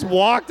up and just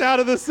walked out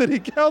of the city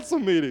council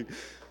meeting.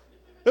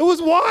 It was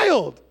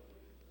wild.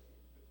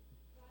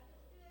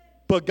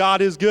 But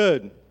God is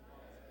good.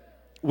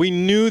 We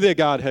knew that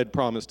God had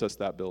promised us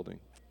that building.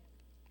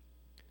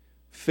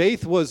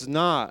 Faith was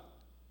not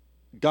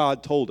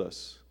God told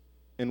us,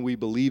 and we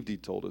believed he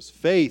told us.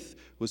 Faith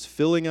was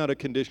filling out a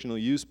conditional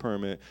use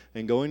permit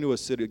and going to a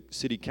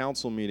city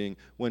council meeting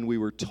when we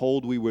were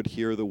told we would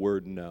hear the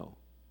word no.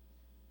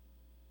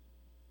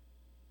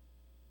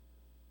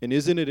 And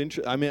isn't it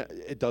interesting? I mean,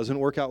 it doesn't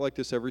work out like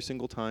this every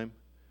single time,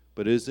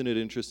 but isn't it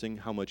interesting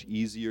how much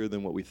easier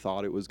than what we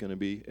thought it was going to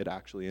be, it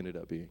actually ended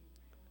up being?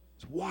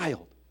 It's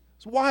wild.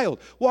 It's wild.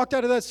 Walked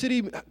out of that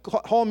city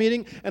hall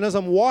meeting, and as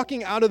I'm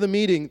walking out of the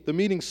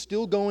meeting's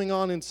still going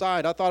on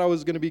inside. I thought I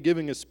was going to be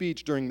giving a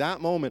speech during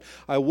that moment.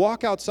 I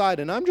walk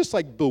outside, and I'm just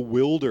like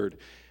bewildered.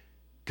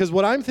 Because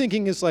what I'm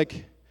thinking is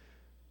like,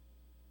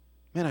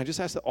 man, I just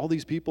asked all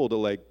these people to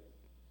like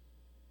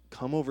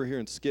come over here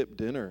and skip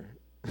dinner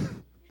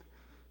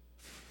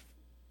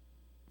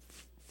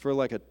for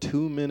like a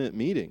 2-minute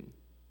meeting.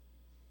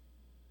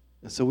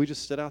 And so we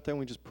just stood out there and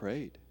we just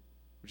prayed.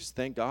 We just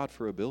thanked God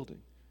for a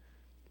building.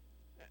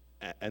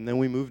 And then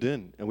we moved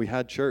in, and we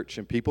had church,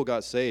 and people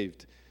got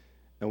saved,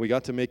 and we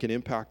got to make an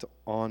impact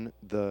on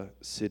the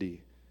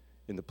city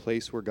in the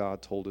place where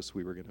God told us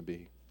we were going to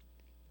be.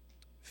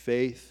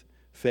 Faith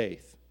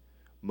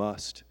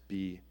must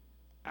be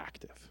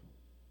active.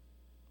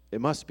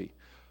 It must be.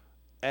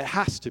 It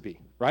has to be,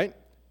 right?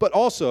 But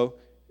also,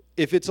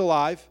 if it's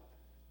alive,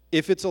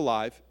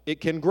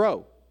 it can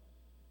grow.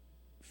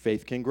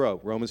 Faith can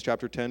grow. Romans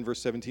chapter 10,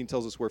 verse 17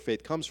 tells us where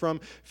faith comes from.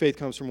 Faith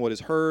comes from what is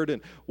heard,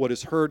 and what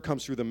is heard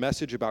comes through the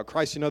message about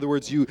Christ. In other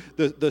words,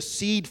 the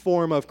seed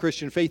form of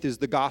Christian faith is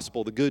the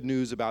gospel, the good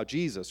news about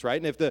Jesus, right?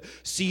 And if the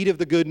seed of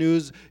the good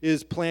news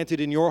is planted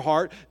in your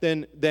heart,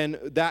 then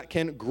that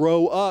can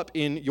grow up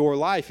in your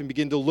life and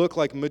begin to look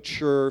like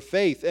mature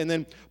faith. And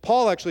then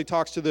Paul actually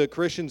talks to the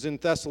Christians in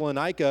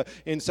Thessalonica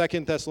in 2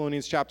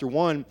 Thessalonians chapter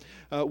 1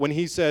 when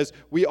he says,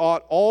 we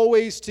ought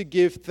always to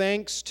give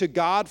thanks to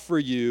God for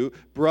you,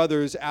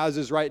 brothers, as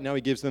is right. Now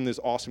he gives them this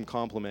awesome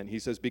compliment. He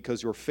says,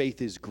 because your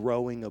faith is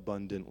growing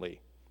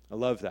abundantly. I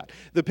love that.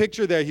 The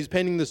picture there, he's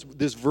painting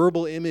this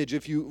verbal image.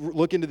 If you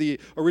look into the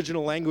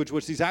original language,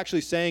 what he's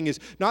actually saying is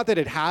not that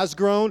it has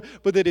grown,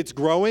 but that it's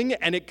growing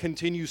and it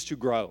continues to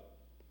grow.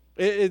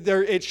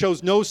 It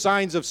shows no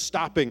signs of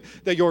stopping,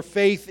 that your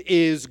faith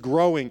is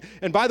growing.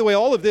 And by the way,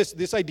 all of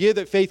this idea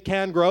that faith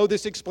can grow,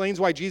 this explains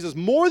why Jesus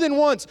more than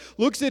once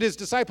looks at his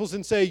disciples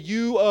and say,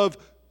 you of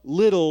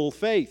little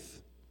faith.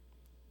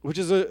 Which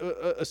is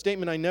a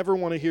statement I never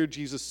want to hear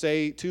Jesus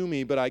say to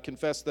me, but I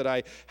confess that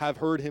I have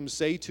heard him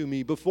say to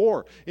me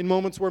before. In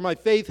moments where my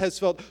faith has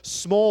felt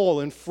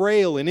small and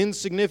frail and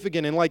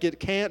insignificant and like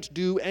it can't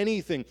do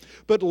anything.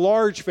 But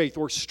large faith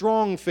or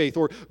strong faith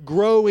or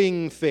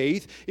growing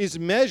faith is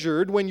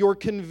measured when your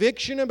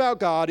conviction about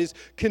God is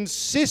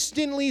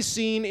consistently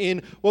seen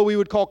in what we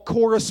would call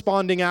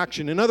corresponding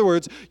action. In other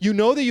words, you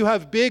know that you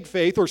have big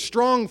faith or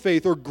strong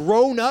faith or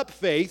grown-up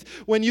faith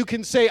when you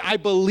can say, I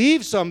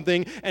believe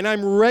something and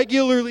I'm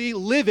regularly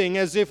living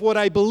as if what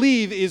I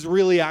believe is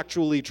really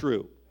actually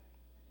true.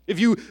 If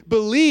you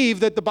believe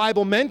that the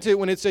Bible meant it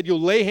when it said you'll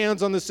lay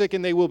hands on the sick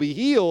and they will be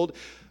healed,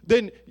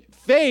 then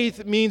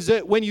faith means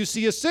that when you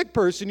see a sick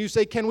person, you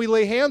say, can we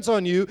lay hands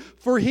on you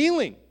for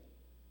healing?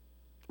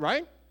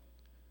 Right?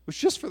 Which,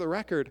 just for the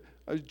record,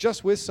 I was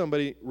just with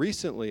somebody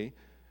recently,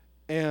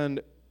 and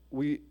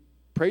we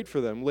prayed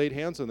for them, laid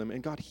hands on them,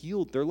 and God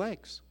healed their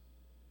legs.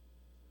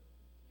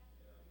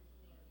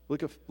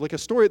 Like a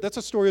story, that's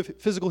a story of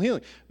physical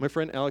healing. My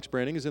friend Alex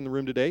Branding is in the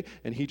room today,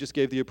 and he just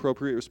gave the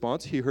appropriate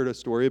response. He heard a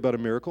story about a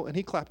miracle, and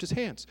he clapped his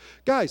hands.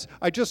 Guys,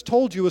 I just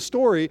told you a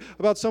story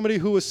about somebody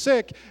who was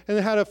sick and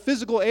had a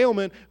physical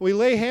ailment. We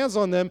lay hands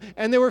on them,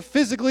 and they were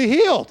physically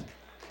healed.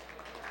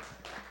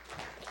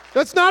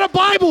 That's not a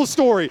Bible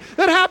story.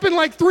 That happened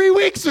like 3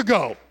 weeks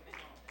ago.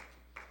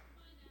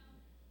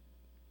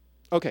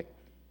 Okay,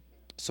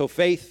 so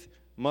faith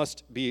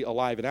must be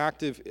alive and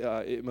active.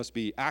 It must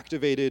be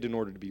activated in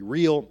order to be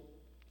real.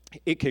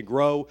 It can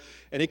grow,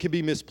 and it can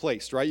be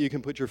misplaced, right? You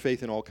can put your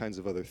faith in all kinds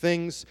of other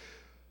things.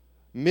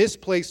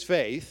 Misplaced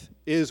faith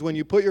is when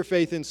you put your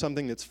faith in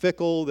something that's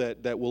fickle,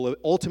 that will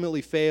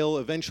ultimately fail,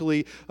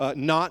 eventually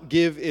not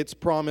give its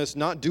promise,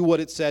 not do what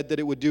it said that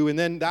it would do, and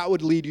then that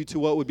would lead you to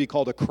what would be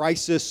called a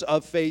crisis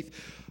of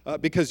faith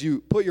because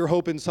you put your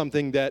hope in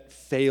something that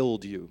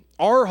failed you.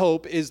 Our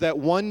hope is that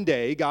one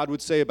day God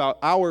would say about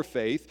our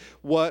faith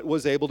what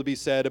was able to be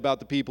said about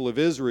the people of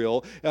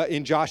Israel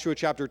in Joshua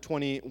chapter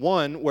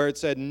 21, where it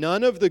said,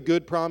 "None of the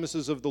good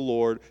promises of the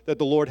Lord that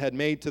the Lord had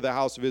made to the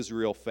house of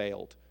Israel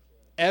failed."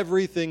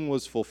 Everything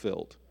was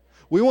fulfilled.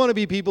 We want to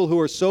be people who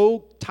are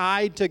so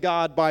tied to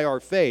God by our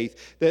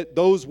faith that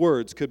those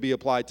words could be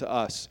applied to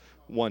us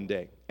one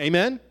day.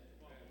 Amen?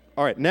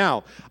 All right,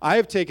 now, I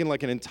have taken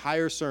like an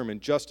entire sermon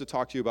just to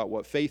talk to you about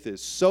what faith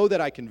is so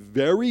that I can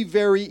very,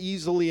 very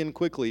easily and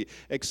quickly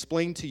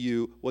explain to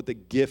you what the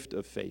gift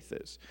of faith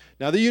is.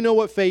 Now that you know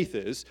what faith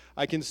is,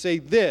 I can say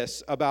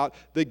this about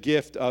the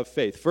gift of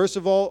faith. First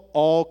of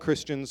all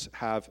Christians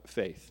have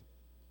faith.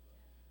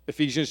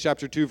 Ephesians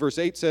chapter 2, verse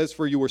 8 says,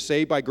 "For you were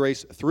saved by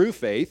grace through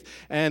faith,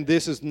 and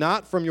this is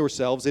not from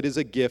yourselves, it is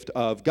a gift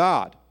of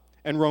God."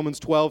 And Romans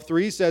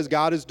 12:3 says,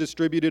 "God has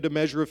distributed a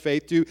measure of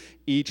faith to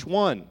each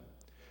one."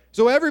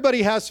 So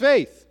everybody has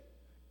faith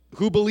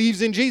who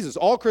believes in Jesus.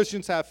 All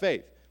Christians have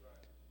faith.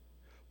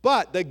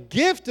 But the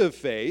gift of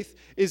faith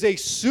is a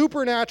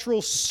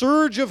supernatural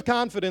surge of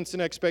confidence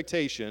and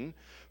expectation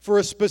for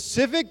a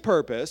specific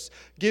purpose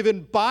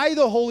given by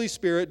the Holy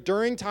Spirit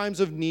during times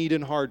of need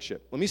and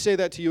hardship. Let me say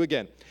that to you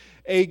again.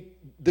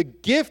 The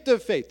gift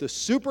of faith, the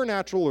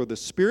supernatural or the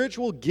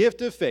spiritual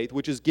gift of faith,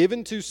 which is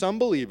given to some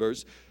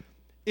believers,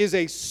 is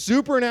a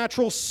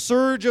supernatural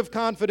surge of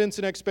confidence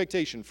and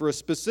expectation for a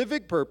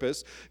specific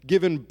purpose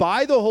given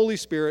by the Holy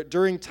Spirit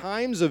during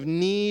times of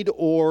need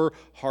or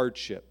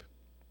hardship.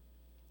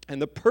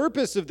 And the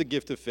purpose of the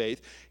gift of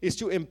faith is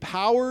to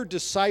empower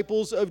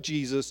disciples of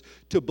Jesus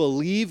to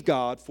believe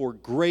God for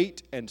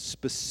great and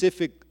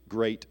specific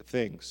great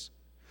things.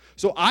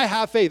 So I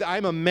have faith.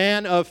 I'm a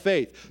man of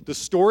faith. The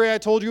story I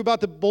told you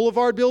about the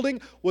Boulevard building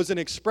was an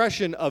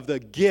expression of the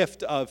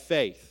gift of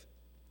faith.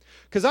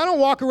 Because I don't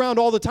walk around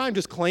all the time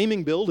just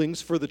claiming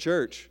buildings for the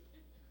church.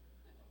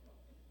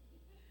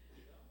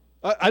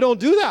 I don't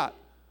do that.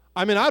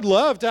 I mean, I'd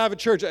love to have a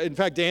church. In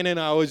fact, Dana and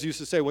I always used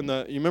to say, when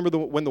the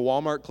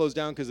Walmart closed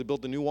down because they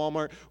built the new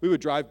Walmart, we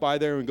would drive by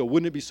there and go,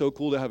 wouldn't it be so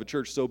cool to have a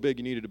church so big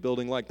you needed a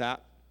building like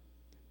that?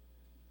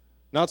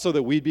 Not so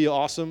that we'd be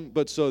awesome,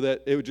 but so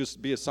that it would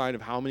just be a sign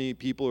of how many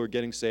people are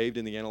getting saved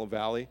in the Antelope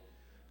Valley.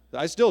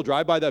 I still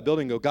drive by that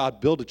building and go, God,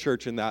 build a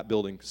church in that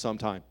building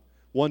sometime.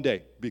 One day.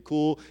 It'd be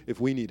cool if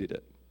we needed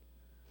it.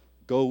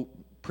 Go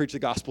preach the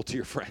gospel to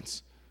your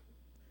friends.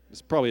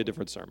 It's probably a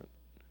different sermon.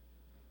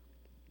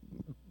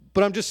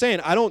 But I'm just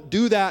saying, I don't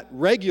do that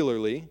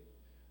regularly.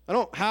 I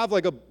don't have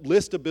like a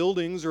list of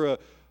buildings or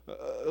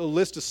a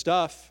list of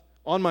stuff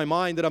on my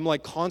mind that I'm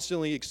like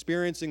constantly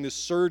experiencing this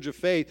surge of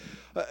faith.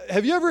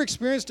 Have you ever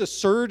experienced a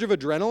surge of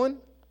adrenaline?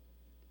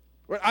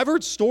 I've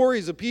heard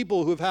stories of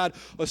people who have had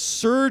a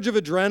surge of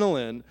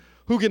adrenaline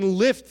who can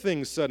lift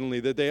things suddenly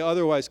that they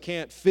otherwise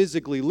can't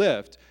physically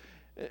lift.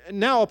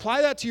 Now,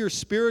 apply that to your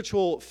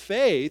spiritual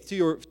faith, to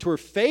your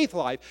faith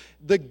life.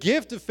 The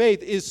gift of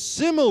faith is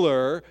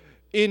similar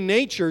in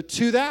nature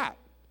to that.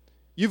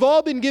 You've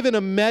all been given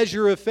a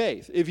measure of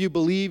faith if you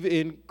believe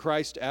in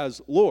Christ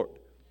as Lord.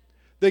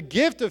 The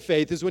gift of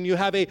faith is when you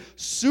have a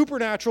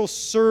supernatural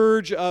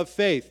surge of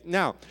faith.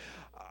 Now,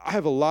 I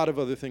have a lot of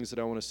other things that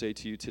I want to say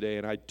to you today,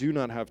 and I do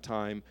not have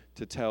time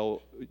to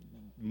tell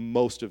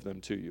most of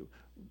them to you.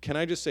 Can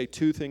I just say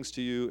two things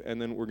to you,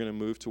 and then we're going to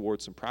move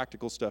towards some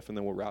practical stuff, and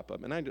then we'll wrap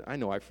up. And I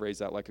know I phrase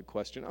that like a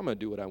question. I'm going to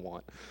do what I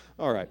want.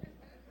 All right.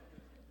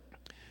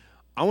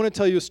 I want to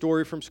tell you a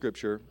story from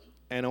Scripture.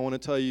 And I want to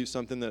tell you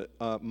something that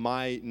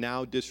my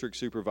now district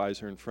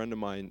supervisor and friend of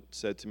mine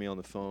said to me on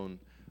the phone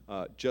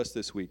just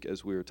this week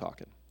as we were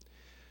talking.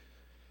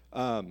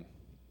 And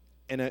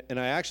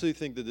I actually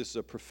think that this is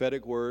a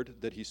prophetic word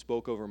that he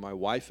spoke over my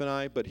wife and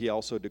I, but he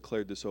also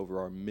declared this over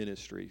our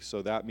ministry.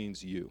 So that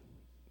means you,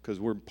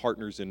 because we're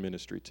partners in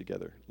ministry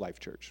together, Life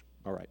Church.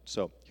 All right,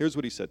 so here's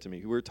what he said to me.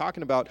 We were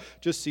talking about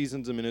just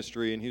seasons of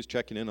ministry, and he was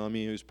checking in on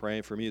me. He was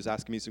praying for me. He was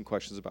asking me some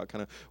questions about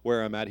kind of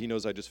where I'm at. He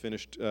knows I just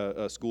finished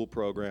a school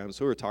program,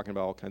 so we were talking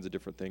about all kinds of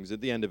different things.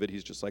 At the end of it,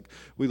 he's just like,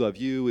 we love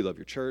you. We love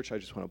your church. I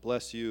just want to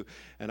bless you.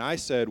 And I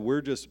said,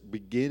 we're just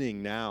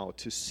beginning now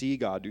to see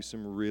God do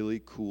some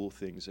really cool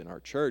things in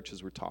our church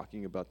as we're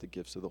talking about the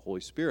gifts of the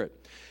Holy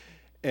Spirit.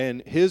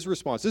 And his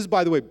response, this is,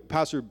 by the way,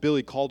 Pastor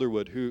Billy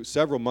Calderwood, who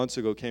several months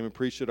ago came and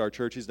preached at our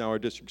church. He's now our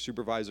district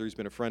supervisor. He's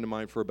been a friend of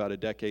mine for about a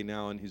decade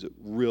now, and he's a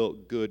real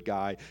good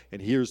guy, and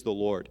here's the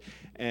Lord.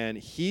 And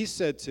he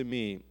said to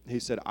me, he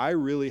said, I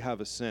really have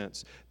a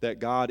sense that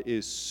God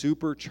is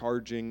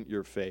supercharging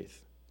your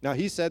faith. Now,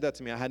 he said that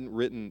to me. I hadn't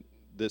written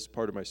this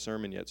part of my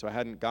sermon yet, so I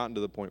hadn't gotten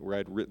to the point where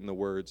I'd written the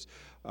words,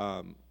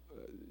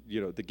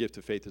 the gift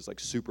of faith is like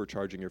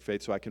supercharging your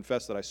faith. So I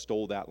confess that I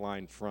stole that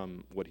line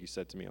from what he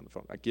said to me on the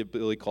phone. I give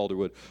Billy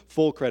Calderwood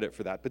full credit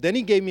for that. But then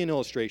he gave me an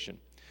illustration.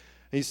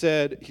 He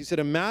said,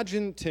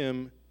 imagine,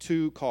 Tim,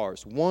 two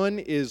cars. One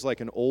is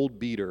like an old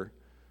beater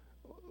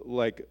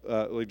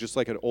just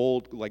like an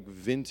old, like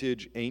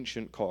vintage,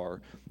 ancient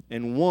car,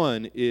 and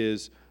one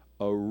is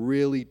a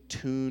really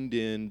tuned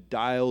in,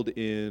 dialed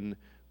in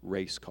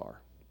race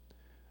car.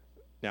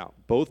 Now,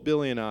 both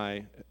Billy and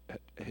I,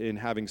 in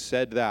having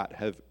said that,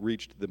 have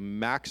reached the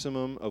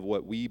maximum of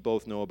what we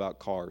both know about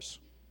cars.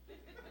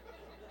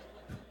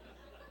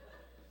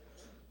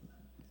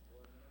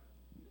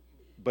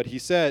 But he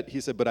said,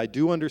 but I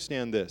do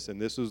understand this,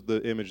 and this was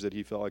the image that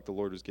he felt like the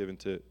Lord was given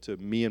to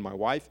me and my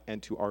wife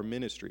and to our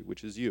ministry,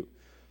 which is you,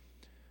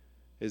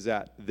 is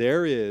that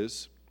there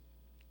is,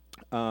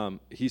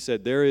 he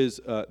said, there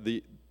is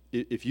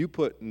if you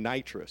put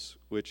nitrous,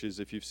 which is,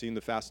 if you've seen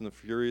the Fast and the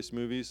Furious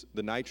movies,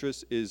 the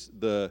nitrous is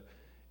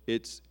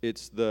it's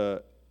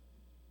the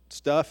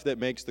stuff that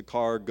makes the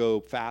car go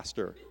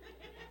faster.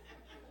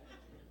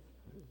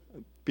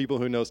 People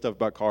who know stuff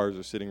about cars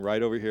are sitting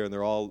right over here, and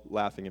they're all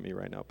laughing at me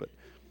right now. But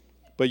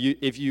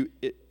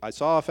I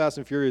saw a Fast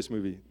and Furious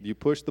movie. You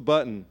push the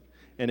button,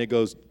 and it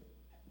goes.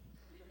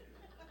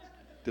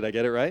 Did I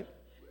get it right?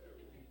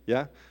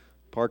 Yeah?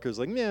 Parker's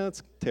like, yeah,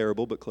 that's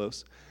terrible, but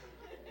close.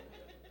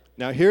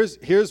 Now,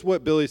 here's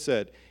what Billy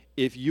said.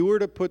 If you were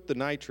to put the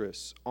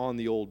nitrous on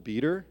the old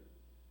beater,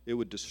 it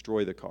would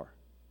destroy the car.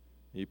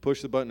 You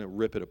push the button and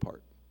rip it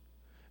apart.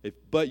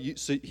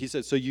 He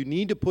said, so you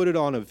need to put it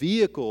on a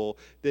vehicle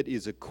that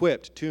is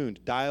equipped,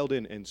 tuned, dialed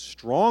in, and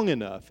strong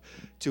enough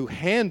to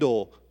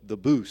handle the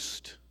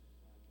boost.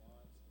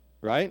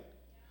 Right?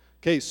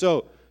 Okay,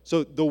 so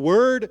the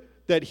word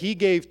that he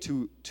gave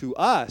to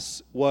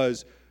us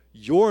was,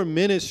 your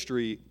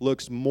ministry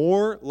looks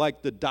more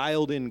like the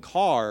dialed-in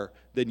car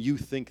than you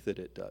think that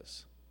it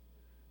does.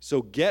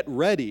 So get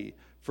ready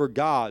for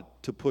God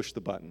to push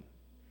the button.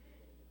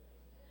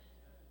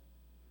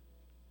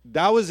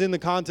 That was in the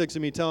context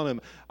of me telling him,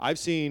 I've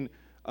seen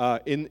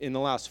in the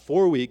last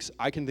 4 weeks,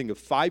 I can think of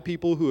 5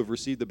 people who have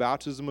received the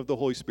baptism of the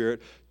Holy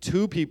Spirit,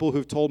 2 people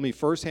who've told me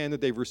firsthand that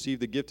they've received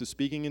the gift of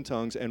speaking in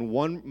tongues, and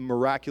 1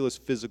 miraculous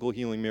physical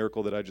healing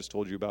miracle that I just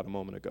told you about a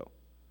moment ago.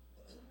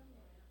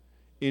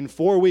 In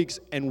 4 weeks,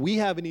 and we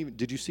haven't even,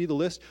 did you see the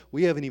list?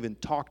 We haven't even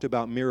talked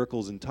about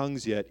miracles and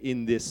tongues yet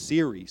in this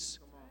series.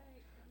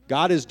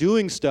 God is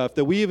doing stuff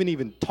that we haven't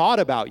even taught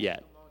about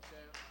yet.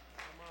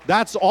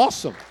 That's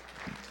awesome.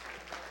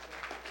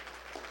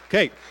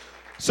 Okay,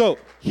 so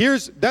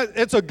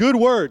it's a good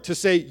word to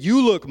say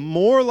you look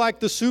more like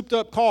the souped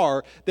up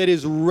car that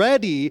is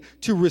ready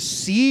to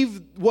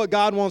receive what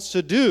God wants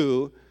to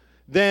do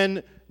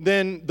than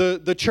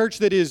the church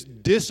that is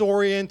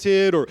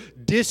disoriented or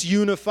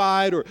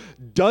disunified or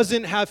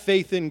doesn't have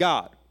faith in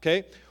God,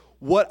 okay?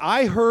 What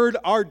I heard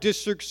our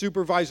district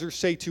supervisor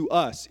say to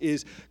us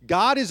is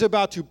God is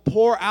about to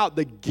pour out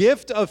the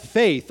gift of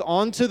faith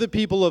onto the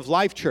people of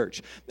Life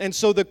Church. And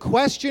so the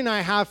question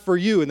I have for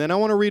you, and then I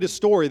want to read a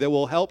story that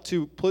will help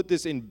to put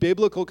this in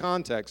biblical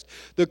context.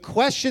 The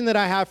question that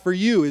I have for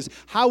you is,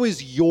 how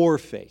is your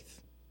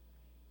faith?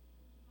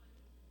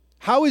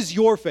 How is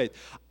your faith?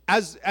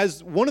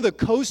 As one of the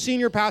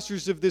co-senior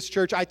pastors of this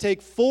church, I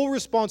take full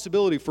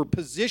responsibility for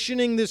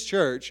positioning this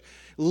church,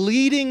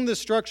 leading the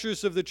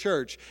structures of the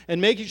church, and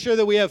making sure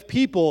that we have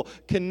people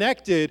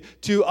connected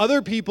to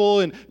other people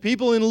and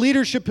people in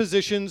leadership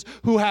positions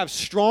who have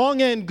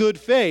strong and good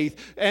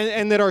faith,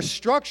 and that our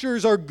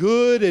structures are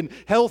good and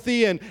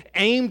healthy and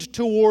aimed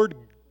toward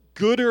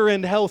gooder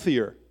and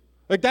healthier.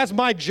 Like, that's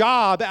my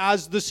job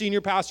as the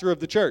senior pastor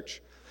of the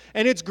church.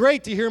 And it's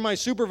great to hear my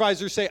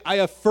supervisor say, I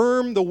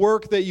affirm the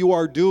work that you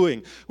are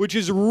doing, which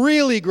is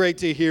really great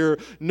to hear,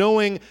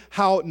 knowing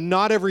how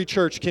not every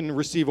church can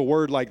receive a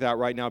word like that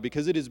right now,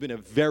 because it has been a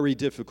very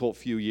difficult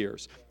few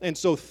years. And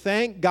so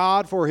thank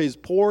God for his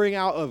pouring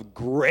out of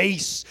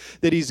grace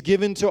that he's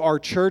given to our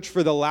church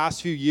for the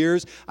last few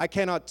years. I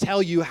cannot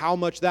tell you how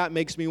much that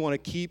makes me want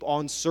to keep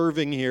on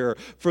serving here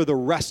for the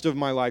rest of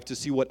my life to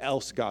see what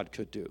else God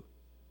could do.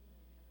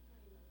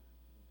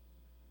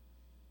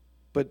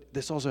 But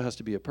this also has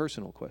to be a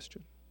personal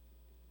question.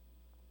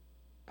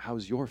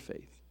 How's your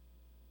faith?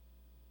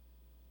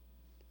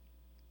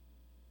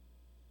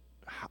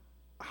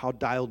 How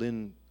dialed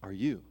in are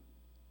you?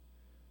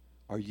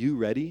 Are you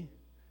ready?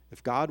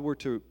 If God were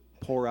to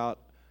pour out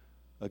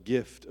a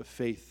gift of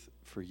faith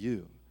for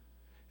you,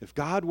 if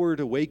God were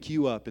to wake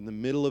you up in the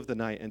middle of the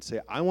night and say,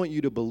 I want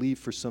you to believe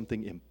for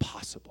something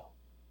impossible,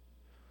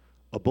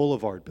 a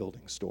boulevard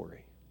building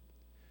story,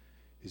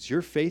 is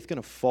your faith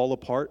going to fall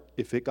apart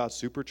if it got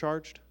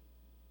supercharged?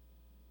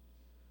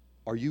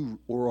 Are you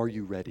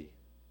ready?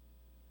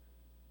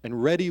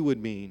 And ready would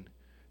mean,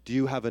 do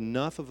you have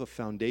enough of a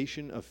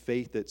foundation of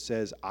faith that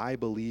says, I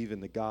believe in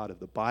the God of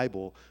the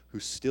Bible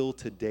who still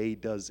today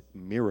does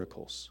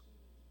miracles,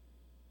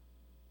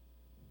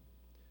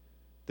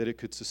 that it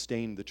could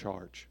sustain the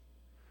charge?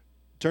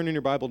 Turn in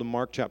your Bible to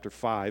Mark chapter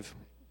 5.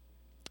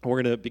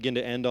 We're going to begin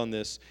to end on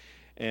this.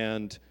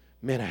 And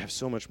man, I have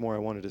so much more I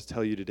wanted to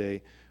tell you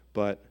today.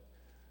 But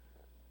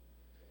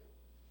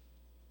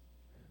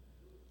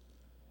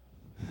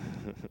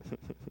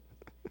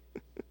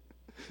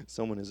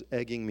someone is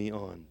egging me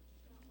on.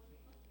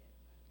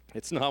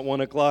 It's not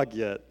 1 o'clock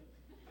yet.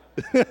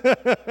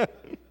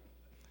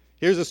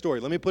 Here's a story.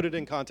 Let me put it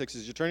in context.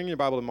 As you're turning your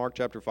Bible to Mark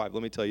chapter 5,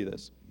 let me tell you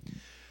this.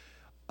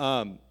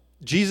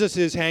 Jesus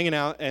is hanging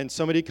out, and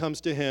somebody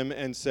comes to him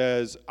and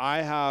says,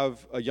 I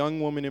have a young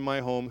woman in my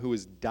home who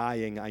is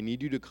dying. I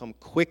need you to come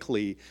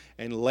quickly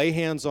and lay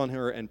hands on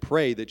her and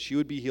pray that she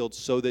would be healed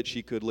so that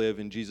she could live.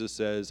 And Jesus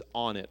says,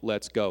 on it,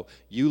 let's go.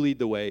 You lead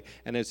the way.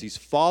 And as he's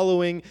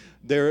following,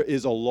 there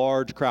is a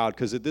large crowd,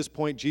 because at this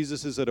point,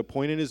 Jesus is at a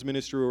point in his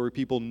ministry where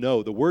people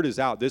know, the word is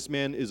out, this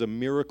man is a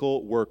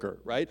miracle worker,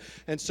 right?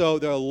 And so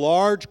a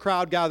large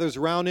crowd gathers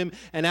around him,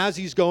 and as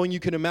he's going, you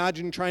can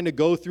imagine trying to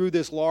go through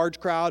this large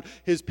crowd.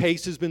 His pace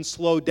has been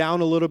slowed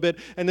down a little bit,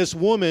 and this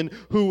woman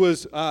who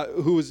was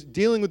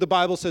dealing with, the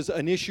Bible says,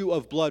 an issue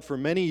of blood for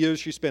many years.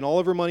 She spent all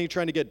of her money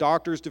trying to get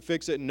doctors to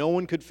fix it, and no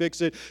one could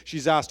fix it.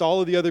 She's asked all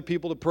of the other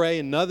people to pray,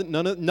 and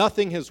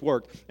nothing has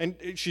worked, and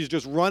she's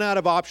just run out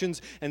of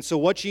options. And so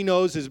what she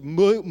knows is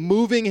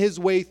moving his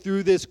way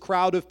through this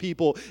crowd of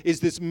people is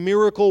this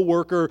miracle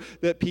worker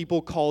that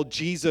people call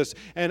Jesus.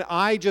 And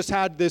I just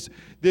had this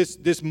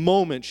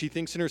moment. She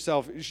thinks in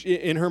herself,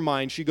 in her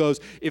mind, she goes,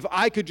 if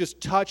I could just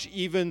touch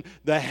even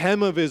the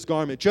hem of his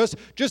garment, just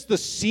the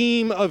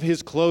seam of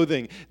his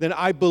clothing, then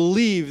I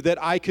believe that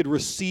I could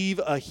receive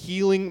a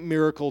healing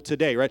miracle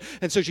today, right?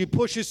 And so she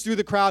pushes through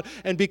the crowd,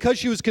 and because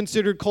she was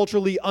considered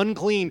culturally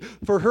unclean,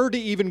 for her to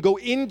even go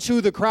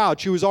into the crowd,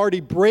 she was already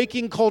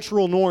breaking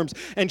cultural norms,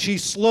 and she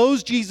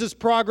slows Jesus'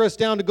 progress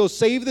down to go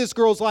save this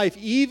girl's life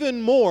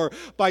even more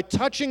by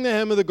touching the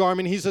hem of the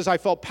garment. He says, I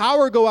felt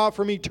power go out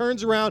from me.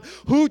 Turns around.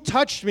 Who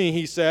touched me,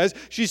 he says.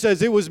 She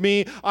says, it was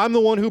me. I'm the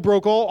one who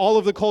broke all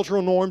of the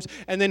cultural norms.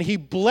 And then he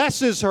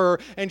blesses her,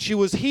 and she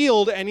was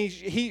healed. And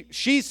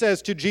she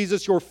says to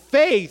Jesus, your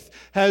faith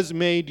has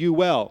made you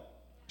well.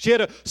 She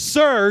had a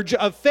surge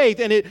of faith,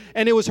 and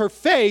it was her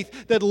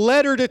faith that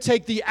led her to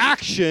take the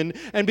action,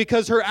 and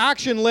because her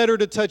action led her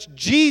to touch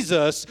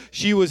Jesus,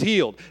 she was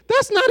healed.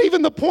 That's not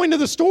even the point of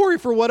the story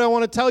for what I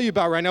want to tell you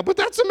about right now, but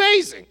that's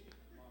amazing.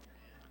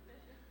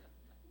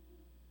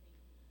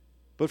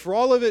 But for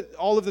all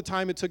of the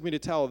time it took me to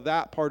tell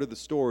that part of the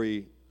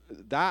story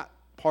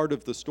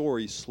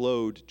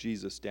slowed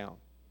Jesus down.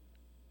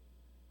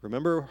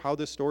 Remember how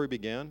this story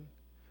began?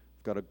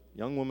 I've got a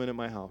young woman at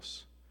my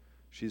house.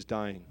 She's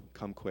dying.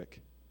 Come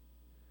quick.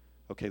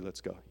 Okay, let's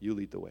go. You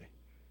lead the way.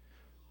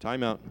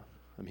 Time out.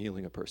 I'm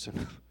healing a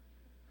person.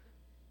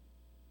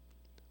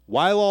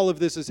 While all of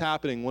this is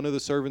happening, one of the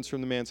servants from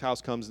the man's house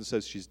comes and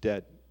says, she's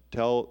dead.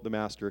 Tell the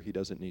master he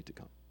doesn't need to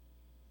come.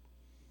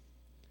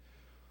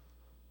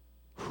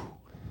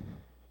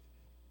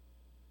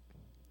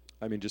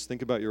 I mean, just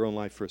think about your own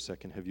life for a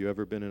second. Have you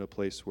ever been in a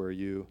place where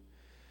you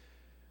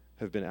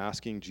have been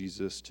asking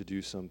Jesus to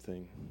do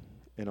something,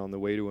 and on the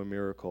way to a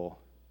miracle,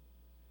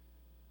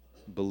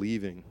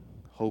 believing,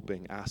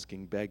 hoping,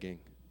 asking, begging,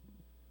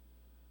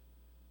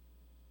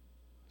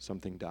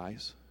 something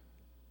dies?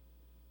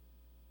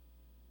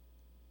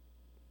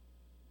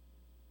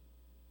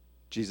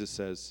 Jesus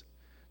says,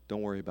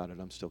 don't worry about it,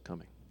 I'm still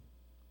coming.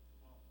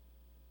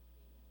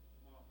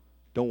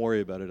 Don't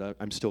worry about it,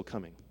 I'm still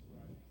coming.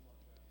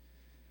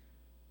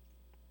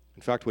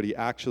 In fact, what he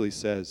actually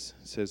says,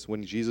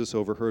 when Jesus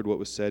overheard what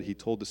was said, he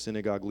told the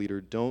synagogue leader,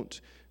 don't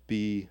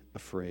be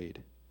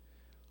afraid,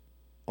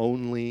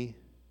 only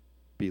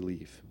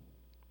believe.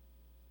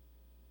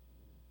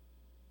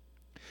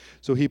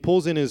 So he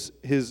pulls in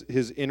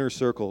his inner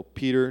circle,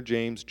 Peter,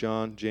 James,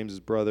 John, James's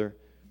brother.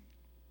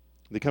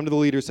 They come to the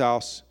leader's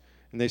house,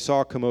 and they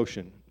saw a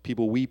commotion,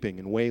 people weeping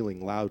and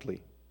wailing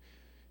loudly.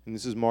 And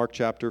this is Mark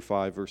chapter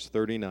 5, verse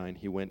 39.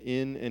 He went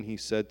in and he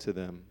said to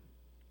them,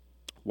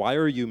 why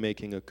are you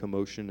making a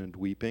commotion and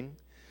weeping?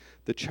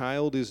 The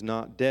child is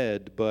not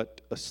dead,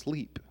 but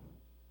asleep.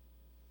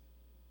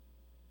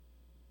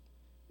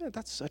 Yeah,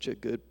 that's such a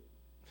good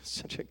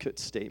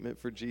statement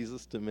for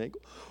Jesus to make.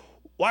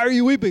 Why are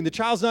you weeping? The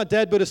child's not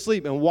dead, but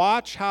asleep. And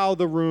watch how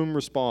the room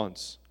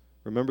responds.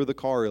 Remember the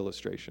car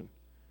illustration.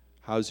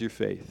 How's your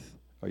faith?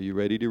 Are you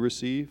ready to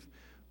receive?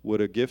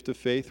 Would a gift of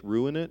faith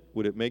ruin it?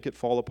 Would it make it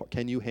fall apart?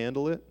 Can you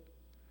handle it?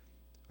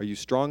 Are you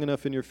strong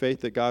enough in your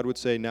faith that God would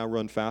say, now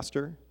run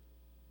faster?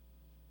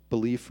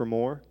 Believe for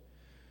more?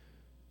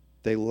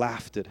 They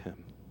laughed at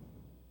him.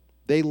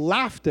 They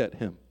laughed at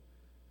him.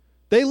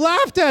 They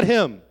laughed at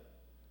him.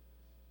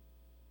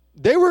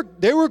 They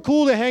were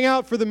cool to hang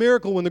out for the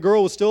miracle when the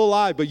girl was still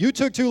alive, but you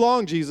took too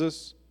long,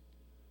 Jesus.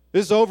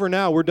 This is over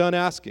now. We're done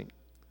asking.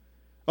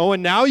 Oh,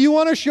 and now you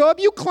want to show up?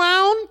 You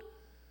clown!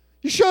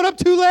 You showed up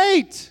too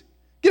late.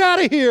 Get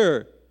out of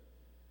here.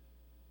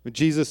 But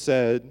Jesus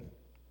said,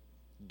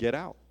 get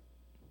out.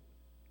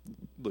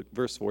 Look,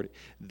 verse 40.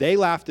 They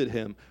laughed at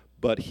him,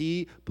 but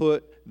he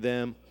put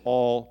them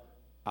all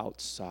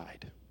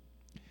outside.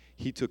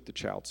 He took the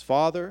child's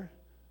father,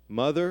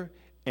 mother,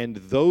 and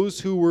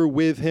those who were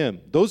with him.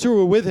 Those who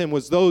were with him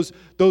was those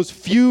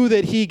few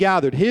that he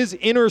gathered, his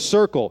inner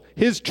circle,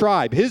 his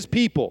tribe, his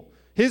people,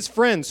 his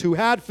friends who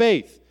had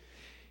faith.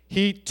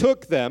 He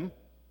took them.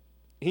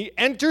 He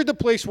entered the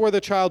place where the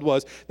child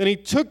was. Then he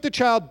took the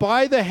child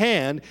by the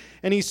hand,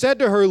 and he said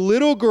to her,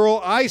 little girl,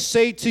 I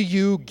say to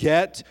you,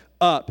 get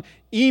up.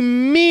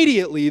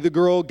 Immediately, the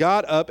girl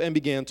got up and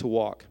began to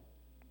walk.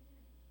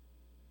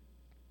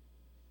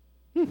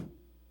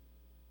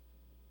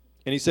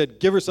 And he said,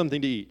 give her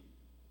something to eat.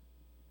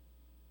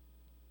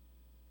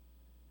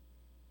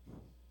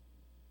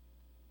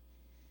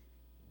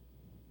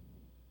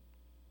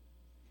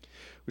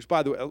 Which,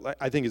 by the way,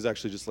 I think is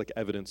actually just like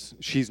evidence.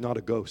 She's not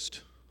a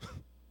ghost.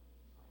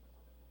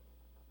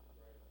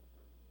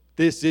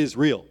 This is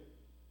real.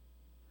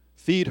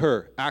 Feed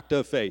her, act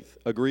of faith.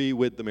 Agree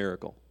with the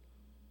miracle.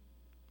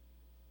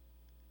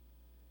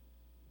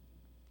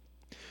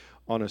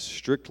 On a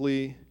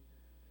strictly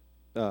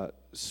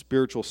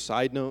spiritual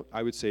side note,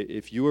 I would say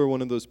if you are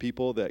one of those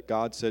people that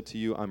God said to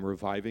you, I'm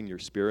reviving your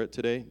spirit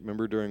today.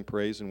 Remember during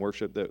praise and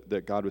worship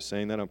that God was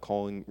saying that? I'm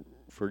calling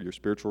for your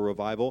spiritual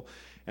revival.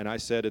 And I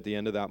said at the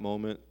end of that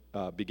moment,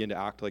 begin to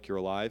act like you're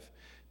alive.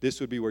 This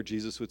would be where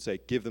Jesus would say,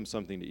 give them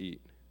something to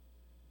eat.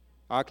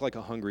 Act like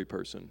a hungry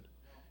person.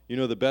 You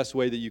know, the best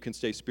way that you can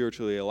stay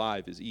spiritually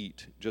alive is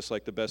eat. Just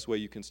like the best way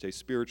you can stay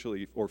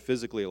spiritually or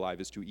physically alive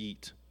is to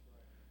eat.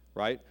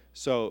 Right?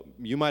 So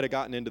you might have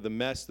gotten into the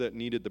mess that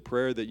needed the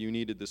prayer that you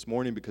needed this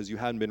morning because you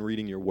hadn't been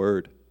reading your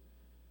word.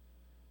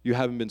 You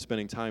haven't been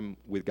spending time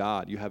with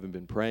God. You haven't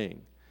been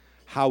praying.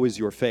 How is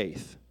your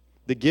faith?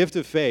 The gift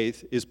of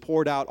faith is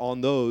poured out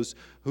on those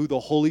who the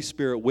Holy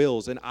Spirit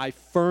wills, and I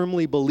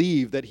firmly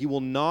believe that He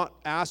will not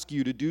ask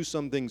you to do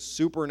something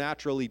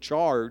supernaturally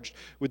charged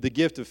with the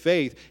gift of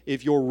faith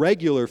if your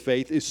regular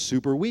faith is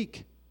super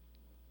weak.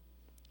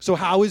 So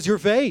how is your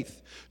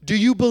faith? Do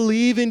you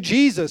believe in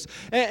Jesus?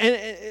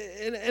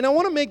 And I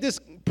want to make this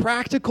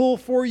practical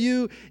for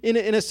you in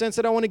a sense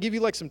that I want to give you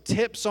like some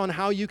tips on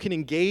how you can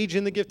engage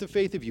in the gift of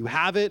faith if you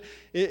have it,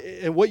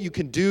 and what you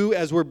can do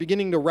as we're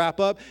beginning to wrap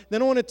up.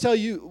 Then I want to tell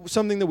you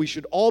something that we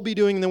should all be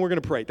doing, and then we're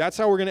going to pray. That's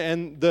how we're going to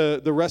end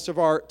the rest of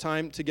our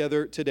time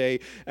together today.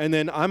 And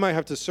then I might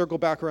have to circle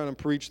back around and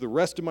preach the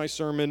rest of my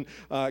sermon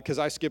because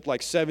I skipped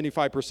like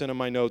 75% of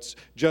my notes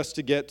just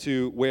to get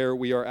to where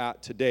we are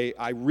at today.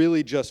 I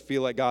really just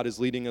feel like God is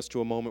leading us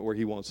to a moment where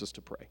He wants us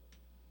to pray.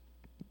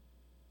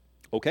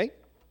 Okay?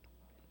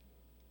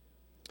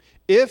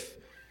 If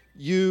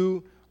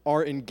you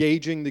are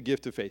engaging the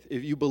gift of faith,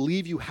 if you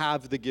believe you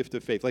have the gift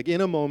of faith, like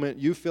in a moment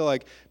you feel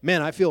like,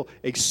 man, I feel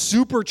a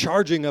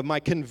supercharging of my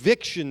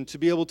conviction to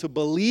be able to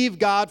believe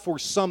God for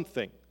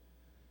something.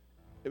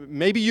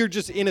 Maybe you're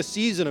just in a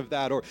season of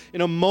that or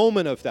in a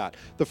moment of that.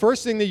 The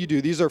first thing that you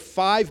do, these are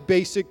 5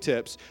 basic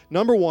tips.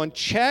 Number 1,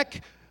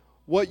 check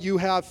what you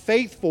have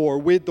faith for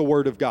with the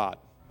Word of God.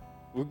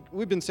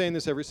 We've been saying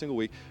this every single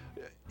week.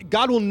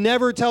 God will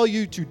never tell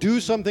you to do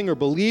something or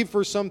believe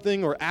for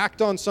something or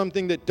act on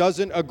something that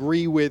doesn't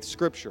agree with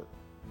Scripture.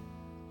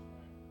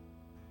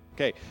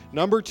 Okay,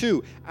 number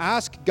 2,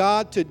 ask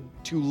God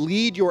to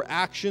lead your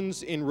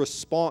actions in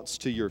response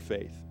to your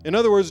faith. In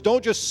other words,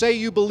 don't just say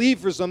you believe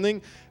for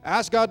something.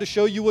 Ask God to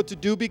show you what to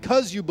do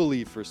because you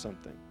believe for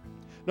something.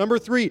 Number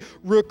 3,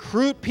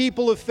 recruit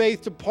people of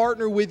faith to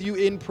partner with you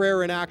in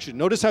prayer and action.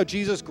 Notice how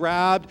Jesus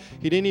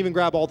he didn't even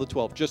grab all the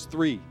 12, just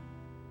 3,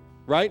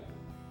 right?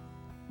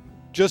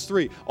 Just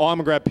 3. Oh, I'm going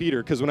to grab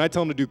Peter because when I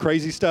tell him to do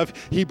crazy stuff,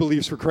 he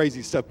believes for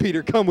crazy stuff.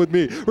 Peter, come with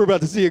me. We're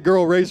about to see a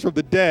girl raised from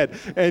the dead.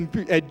 And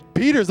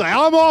Peter's like,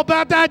 I'm all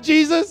about that,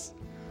 Jesus.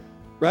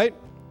 Right?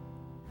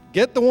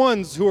 Get the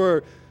ones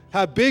who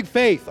have big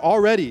faith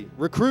already.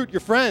 Recruit your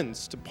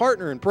friends to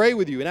partner and pray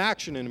with you in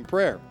action and in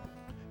prayer.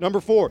 Number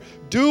 4,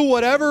 do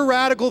whatever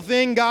radical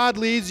thing God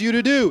leads you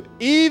to do,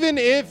 even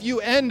if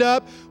you end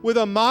up with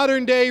a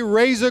modern-day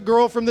raise a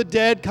girl from the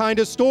dead kind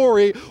of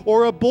story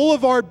or a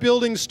boulevard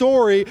building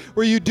story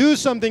where you do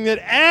something that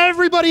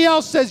everybody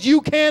else says you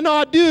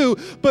cannot do,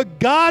 but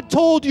God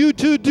told you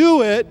to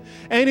do it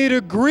and it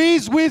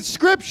agrees with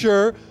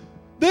Scripture,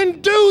 then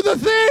do the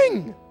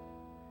thing.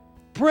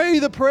 Pray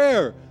the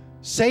prayer.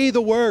 Say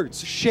the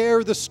words,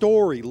 share the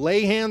story,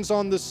 lay hands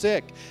on the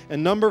sick.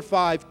 And number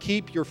 5,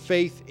 keep your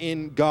faith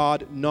in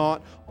God,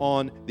 not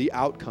on the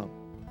outcome.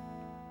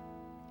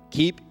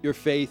 Keep your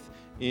faith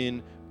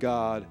in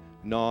God,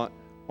 not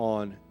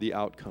on the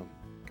outcome.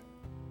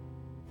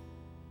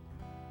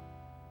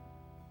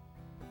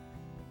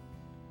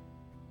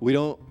 We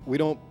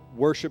don't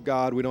worship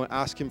God, we don't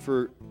ask Him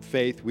for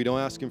faith, we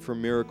don't ask Him for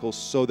miracles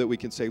so that we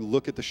can say,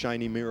 look at the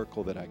shiny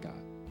miracle that I got.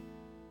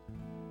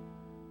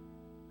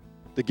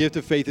 The gift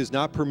of faith is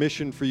not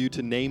permission for you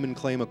to name and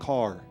claim a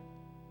car.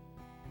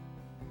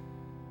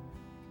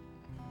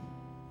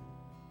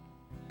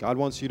 God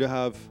wants you to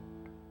have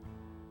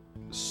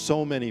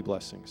so many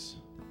blessings.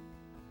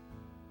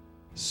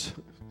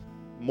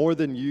 More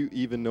than you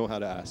even know how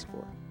to ask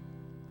for.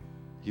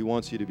 He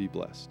wants you to be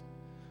blessed.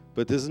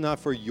 But this is not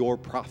for your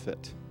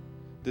profit.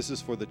 This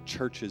is for the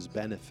church's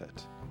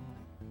benefit.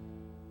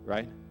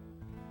 Right?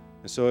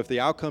 And so if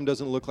the outcome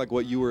doesn't look like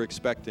what you were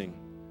expecting,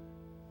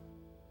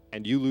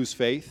 and you lose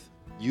faith,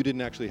 you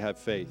didn't actually have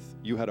faith.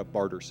 You had a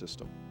barter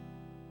system.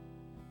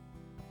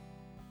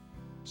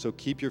 So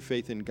keep your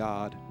faith in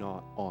God,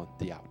 not on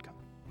the outcome.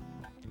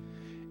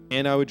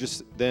 And I would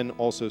just then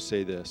also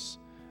say this,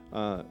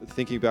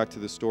 thinking back to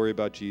the story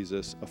about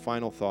Jesus, a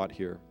final thought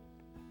here.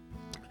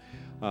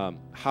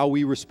 How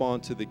we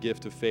respond to the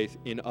gift of faith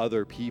in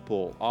other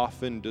people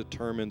often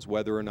determines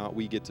whether or not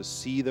we get to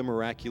see the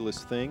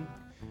miraculous thing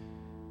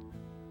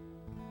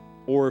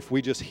or if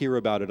we just hear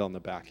about it on the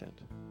back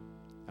end.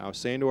 I was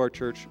saying to our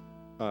church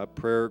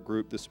prayer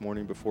group this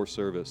morning before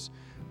service,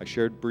 I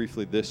shared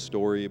briefly this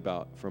story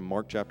from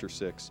Mark chapter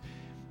 6,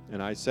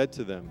 and I said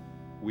to them,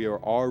 we are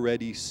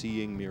already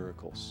seeing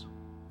miracles.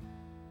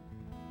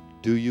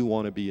 Do you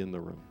want to be in the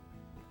room?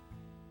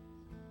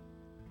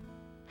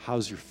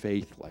 How's your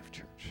faith, Life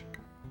Church?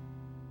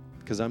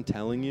 Because I'm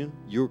telling you,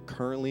 you're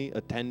currently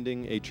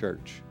attending a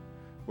church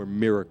where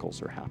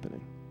miracles are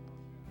happening.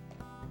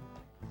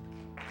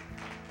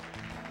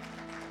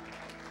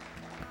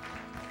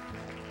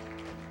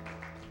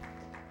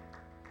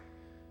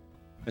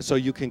 And so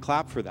you can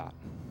clap for that.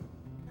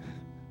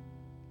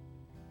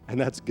 And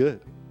that's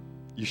good.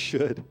 You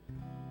should.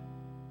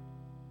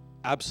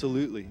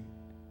 Absolutely.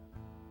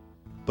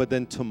 But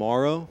then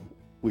tomorrow,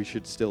 we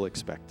should still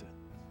expect it.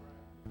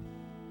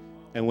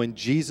 And when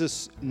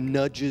Jesus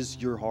nudges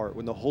your heart,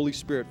 when the Holy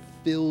Spirit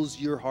fills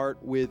your heart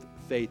with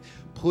faith,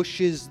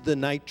 pushes the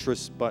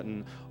nitrous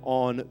button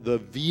on the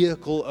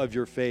vehicle of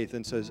your faith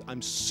and says,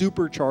 I'm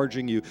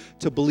supercharging you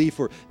to believe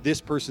for this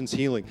person's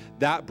healing,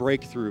 that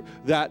breakthrough,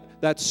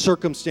 that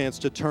circumstance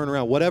to turn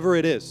around, whatever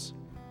it is.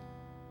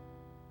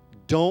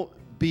 Don't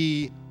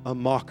be a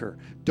mocker.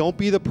 Don't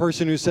be the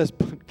person who says,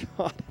 but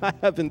God, I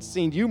haven't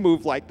seen you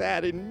move like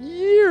that in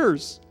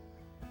years.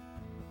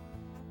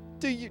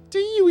 Do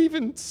you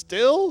even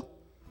still?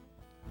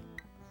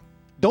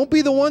 Don't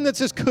be the one that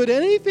says, could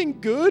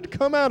anything good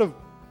come out of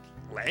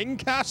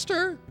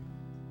Lancaster?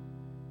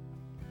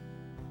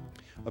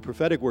 A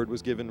prophetic word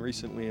was given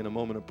recently in a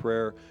moment of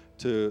prayer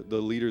to the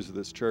leaders of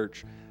this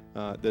church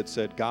that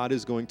said, God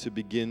is going to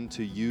begin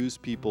to use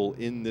people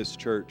in this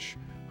church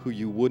who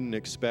you wouldn't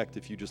expect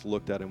if you just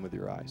looked at him with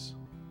your eyes.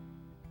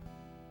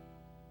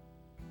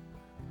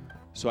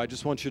 So I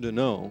just want you to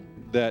know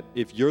that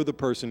if you're the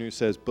person who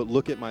says, but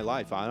look at my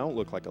life, I don't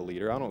look like a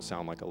leader, I don't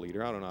sound like a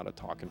leader, I don't know how to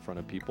talk in front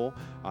of people,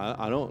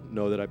 I don't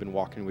know that I've been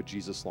walking with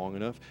Jesus long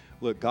enough.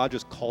 Look, God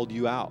just called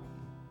you out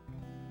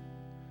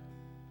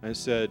and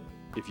said,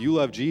 if you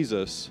love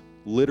Jesus,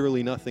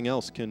 literally nothing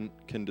else can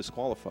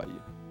disqualify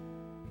you.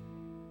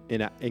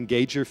 And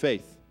engage your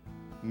faith,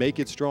 make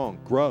it strong,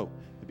 grow,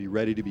 and be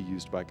ready to be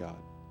used by God.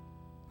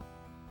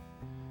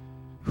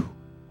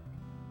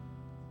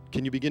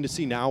 Can you begin to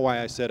see now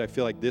why I said I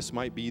feel like this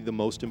might be the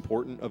most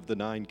important of the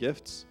 9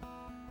 gifts?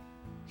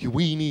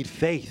 We need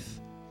faith.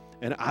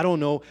 And I don't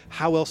know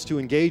how else to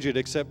engage it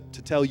except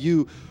to tell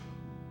you,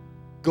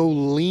 go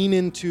lean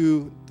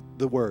into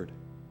the Word.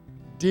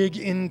 Dig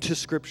into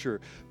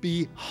Scripture.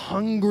 Be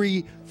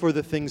hungry for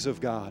the things of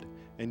God.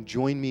 And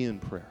join me in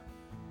prayer.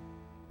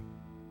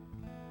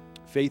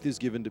 Faith is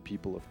given to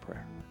people of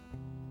prayer.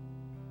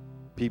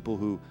 People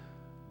who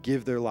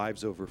give their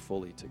lives over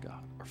fully to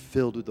God, are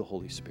filled with the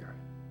Holy Spirit.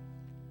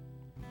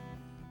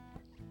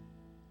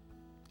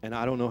 And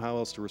I don't know how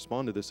else to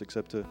respond to this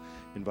except to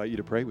invite you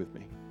to pray with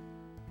me.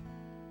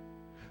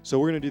 So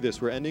we're going to do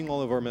this. We're ending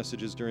all of our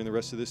messages during the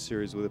rest of this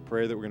series with a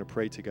prayer that we're going to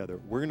pray together.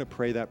 We're going to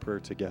pray that prayer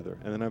together.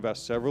 And then I've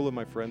asked several of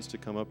my friends to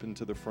come up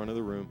into the front of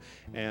the room,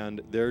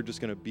 and they're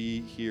just going to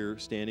be here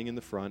standing in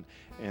the front,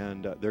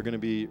 and they're going to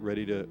be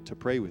ready to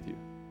pray with you.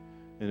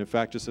 And in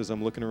fact, just as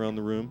I'm looking around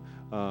the room,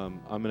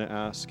 I'm going to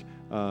ask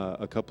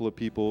a couple of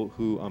people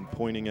who I'm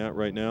pointing at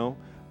right now,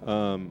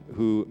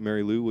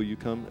 Mary Lou, will you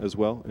come as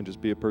well and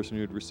just be a person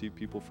who would receive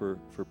people for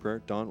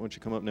prayer? Don, why don't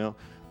you come up now?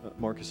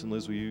 Marcus and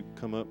Liz, will you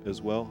come up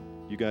as well?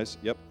 You guys?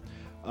 Yep.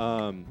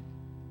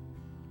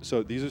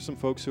 So these are some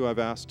folks who I've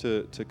asked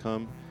to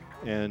come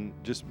and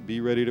just be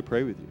ready to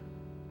pray with you.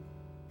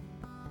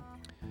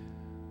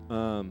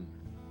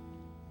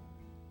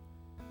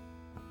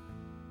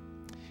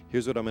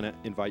 Here's what I'm going to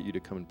invite you to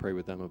come and pray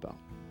with them about.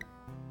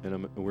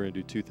 And we're going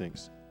to do 2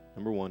 things.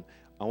 Number 1,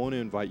 I want to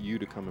invite you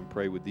to come and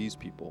pray with these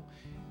people.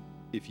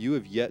 If you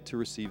have yet to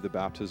receive the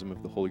baptism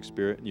of the Holy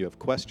Spirit and you have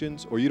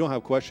questions, or you don't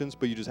have questions,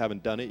 but you just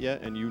haven't done it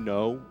yet, and you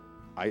know,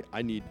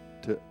 I need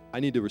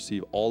to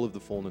receive all of the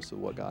fullness of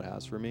what God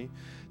has for me.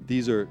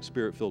 These are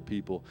Spirit-filled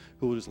people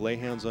who will just lay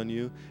hands on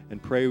you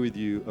and pray with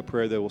you a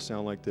prayer that will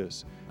sound like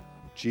this.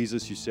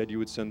 Jesus, you said you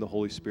would send the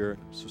Holy Spirit,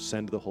 so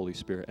send the Holy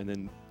Spirit. And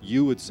then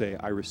you would say,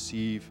 I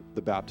receive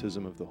the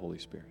baptism of the Holy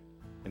Spirit.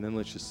 And then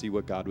let's just see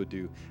what God would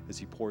do as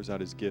he pours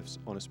out his gifts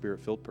on a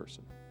Spirit-filled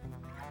person,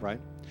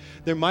 right?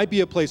 There might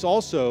be a place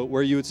also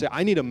where you would say,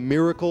 I need a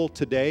miracle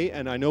today,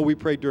 and I know we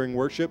prayed during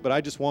worship, but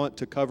I just want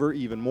to cover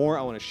even more.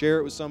 I want to share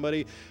it with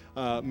somebody.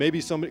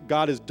 Maybe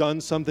God has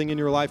done something in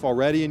your life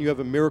already, and you have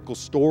a miracle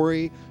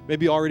story,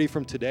 maybe already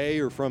from today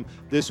or from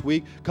this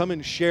week. Come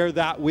and share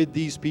that with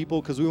these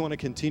people, because we want to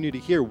continue to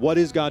hear what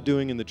is God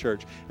doing in the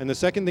church. And the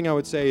second thing I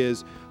would say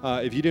is,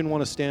 if you didn't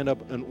want to stand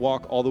up and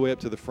walk all the way up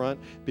to the front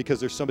because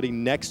there's somebody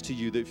next to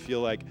you that feel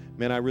like,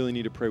 man, I really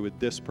need to pray with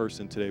this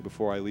person today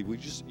before I leave,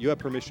 you have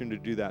permission to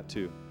do that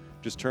too.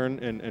 just turn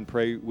and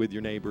pray with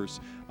your neighbors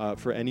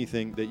for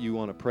anything that you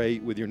want to pray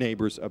with your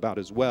neighbors about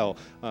as well,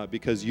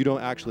 because you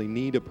don't actually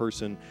need a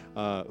person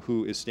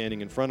who is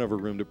standing in front of a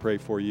room to pray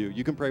for you.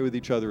 You can pray with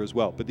each other as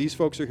well. But these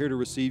folks are here to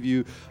receive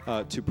you,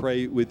 to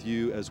pray with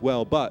you as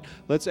well. But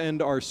let's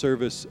end our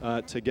service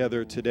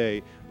together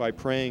today by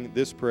praying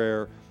this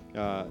prayer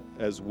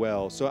as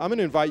well. So I'm going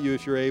to invite you,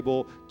 if you're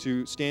able,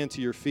 to stand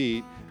to your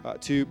feet,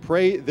 to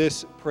pray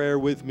this prayer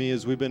with me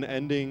as we've been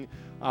ending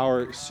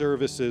our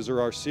services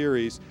or our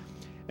series.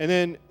 And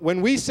then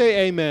when we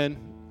say amen,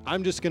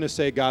 I'm just going to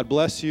say, God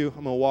bless you.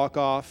 I'm going to walk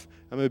off.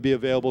 I'm going to be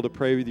available to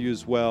pray with you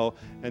as well.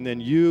 And then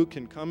you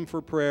can come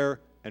for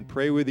prayer and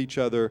pray with each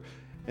other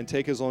and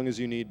take as long as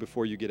you need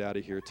before you get out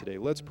of here today.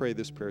 Let's pray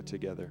this prayer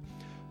together.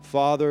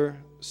 Father,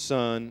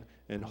 Son,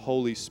 and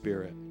Holy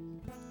Spirit,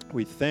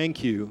 we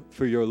thank you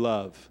for your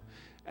love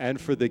and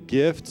for the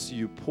gifts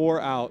you pour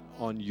out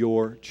on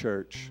your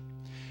church.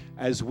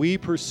 As we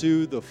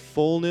pursue the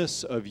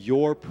fullness of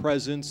your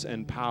presence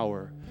and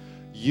power,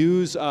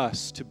 use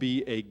us to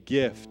be a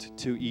gift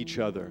to each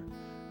other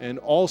and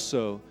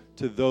also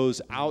to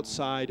those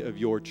outside of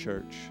your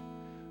church.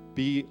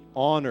 Be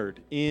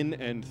honored in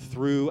and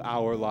through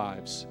our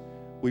lives.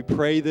 We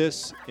pray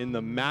this in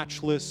the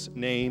matchless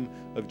name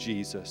of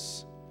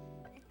Jesus.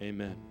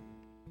 Amen.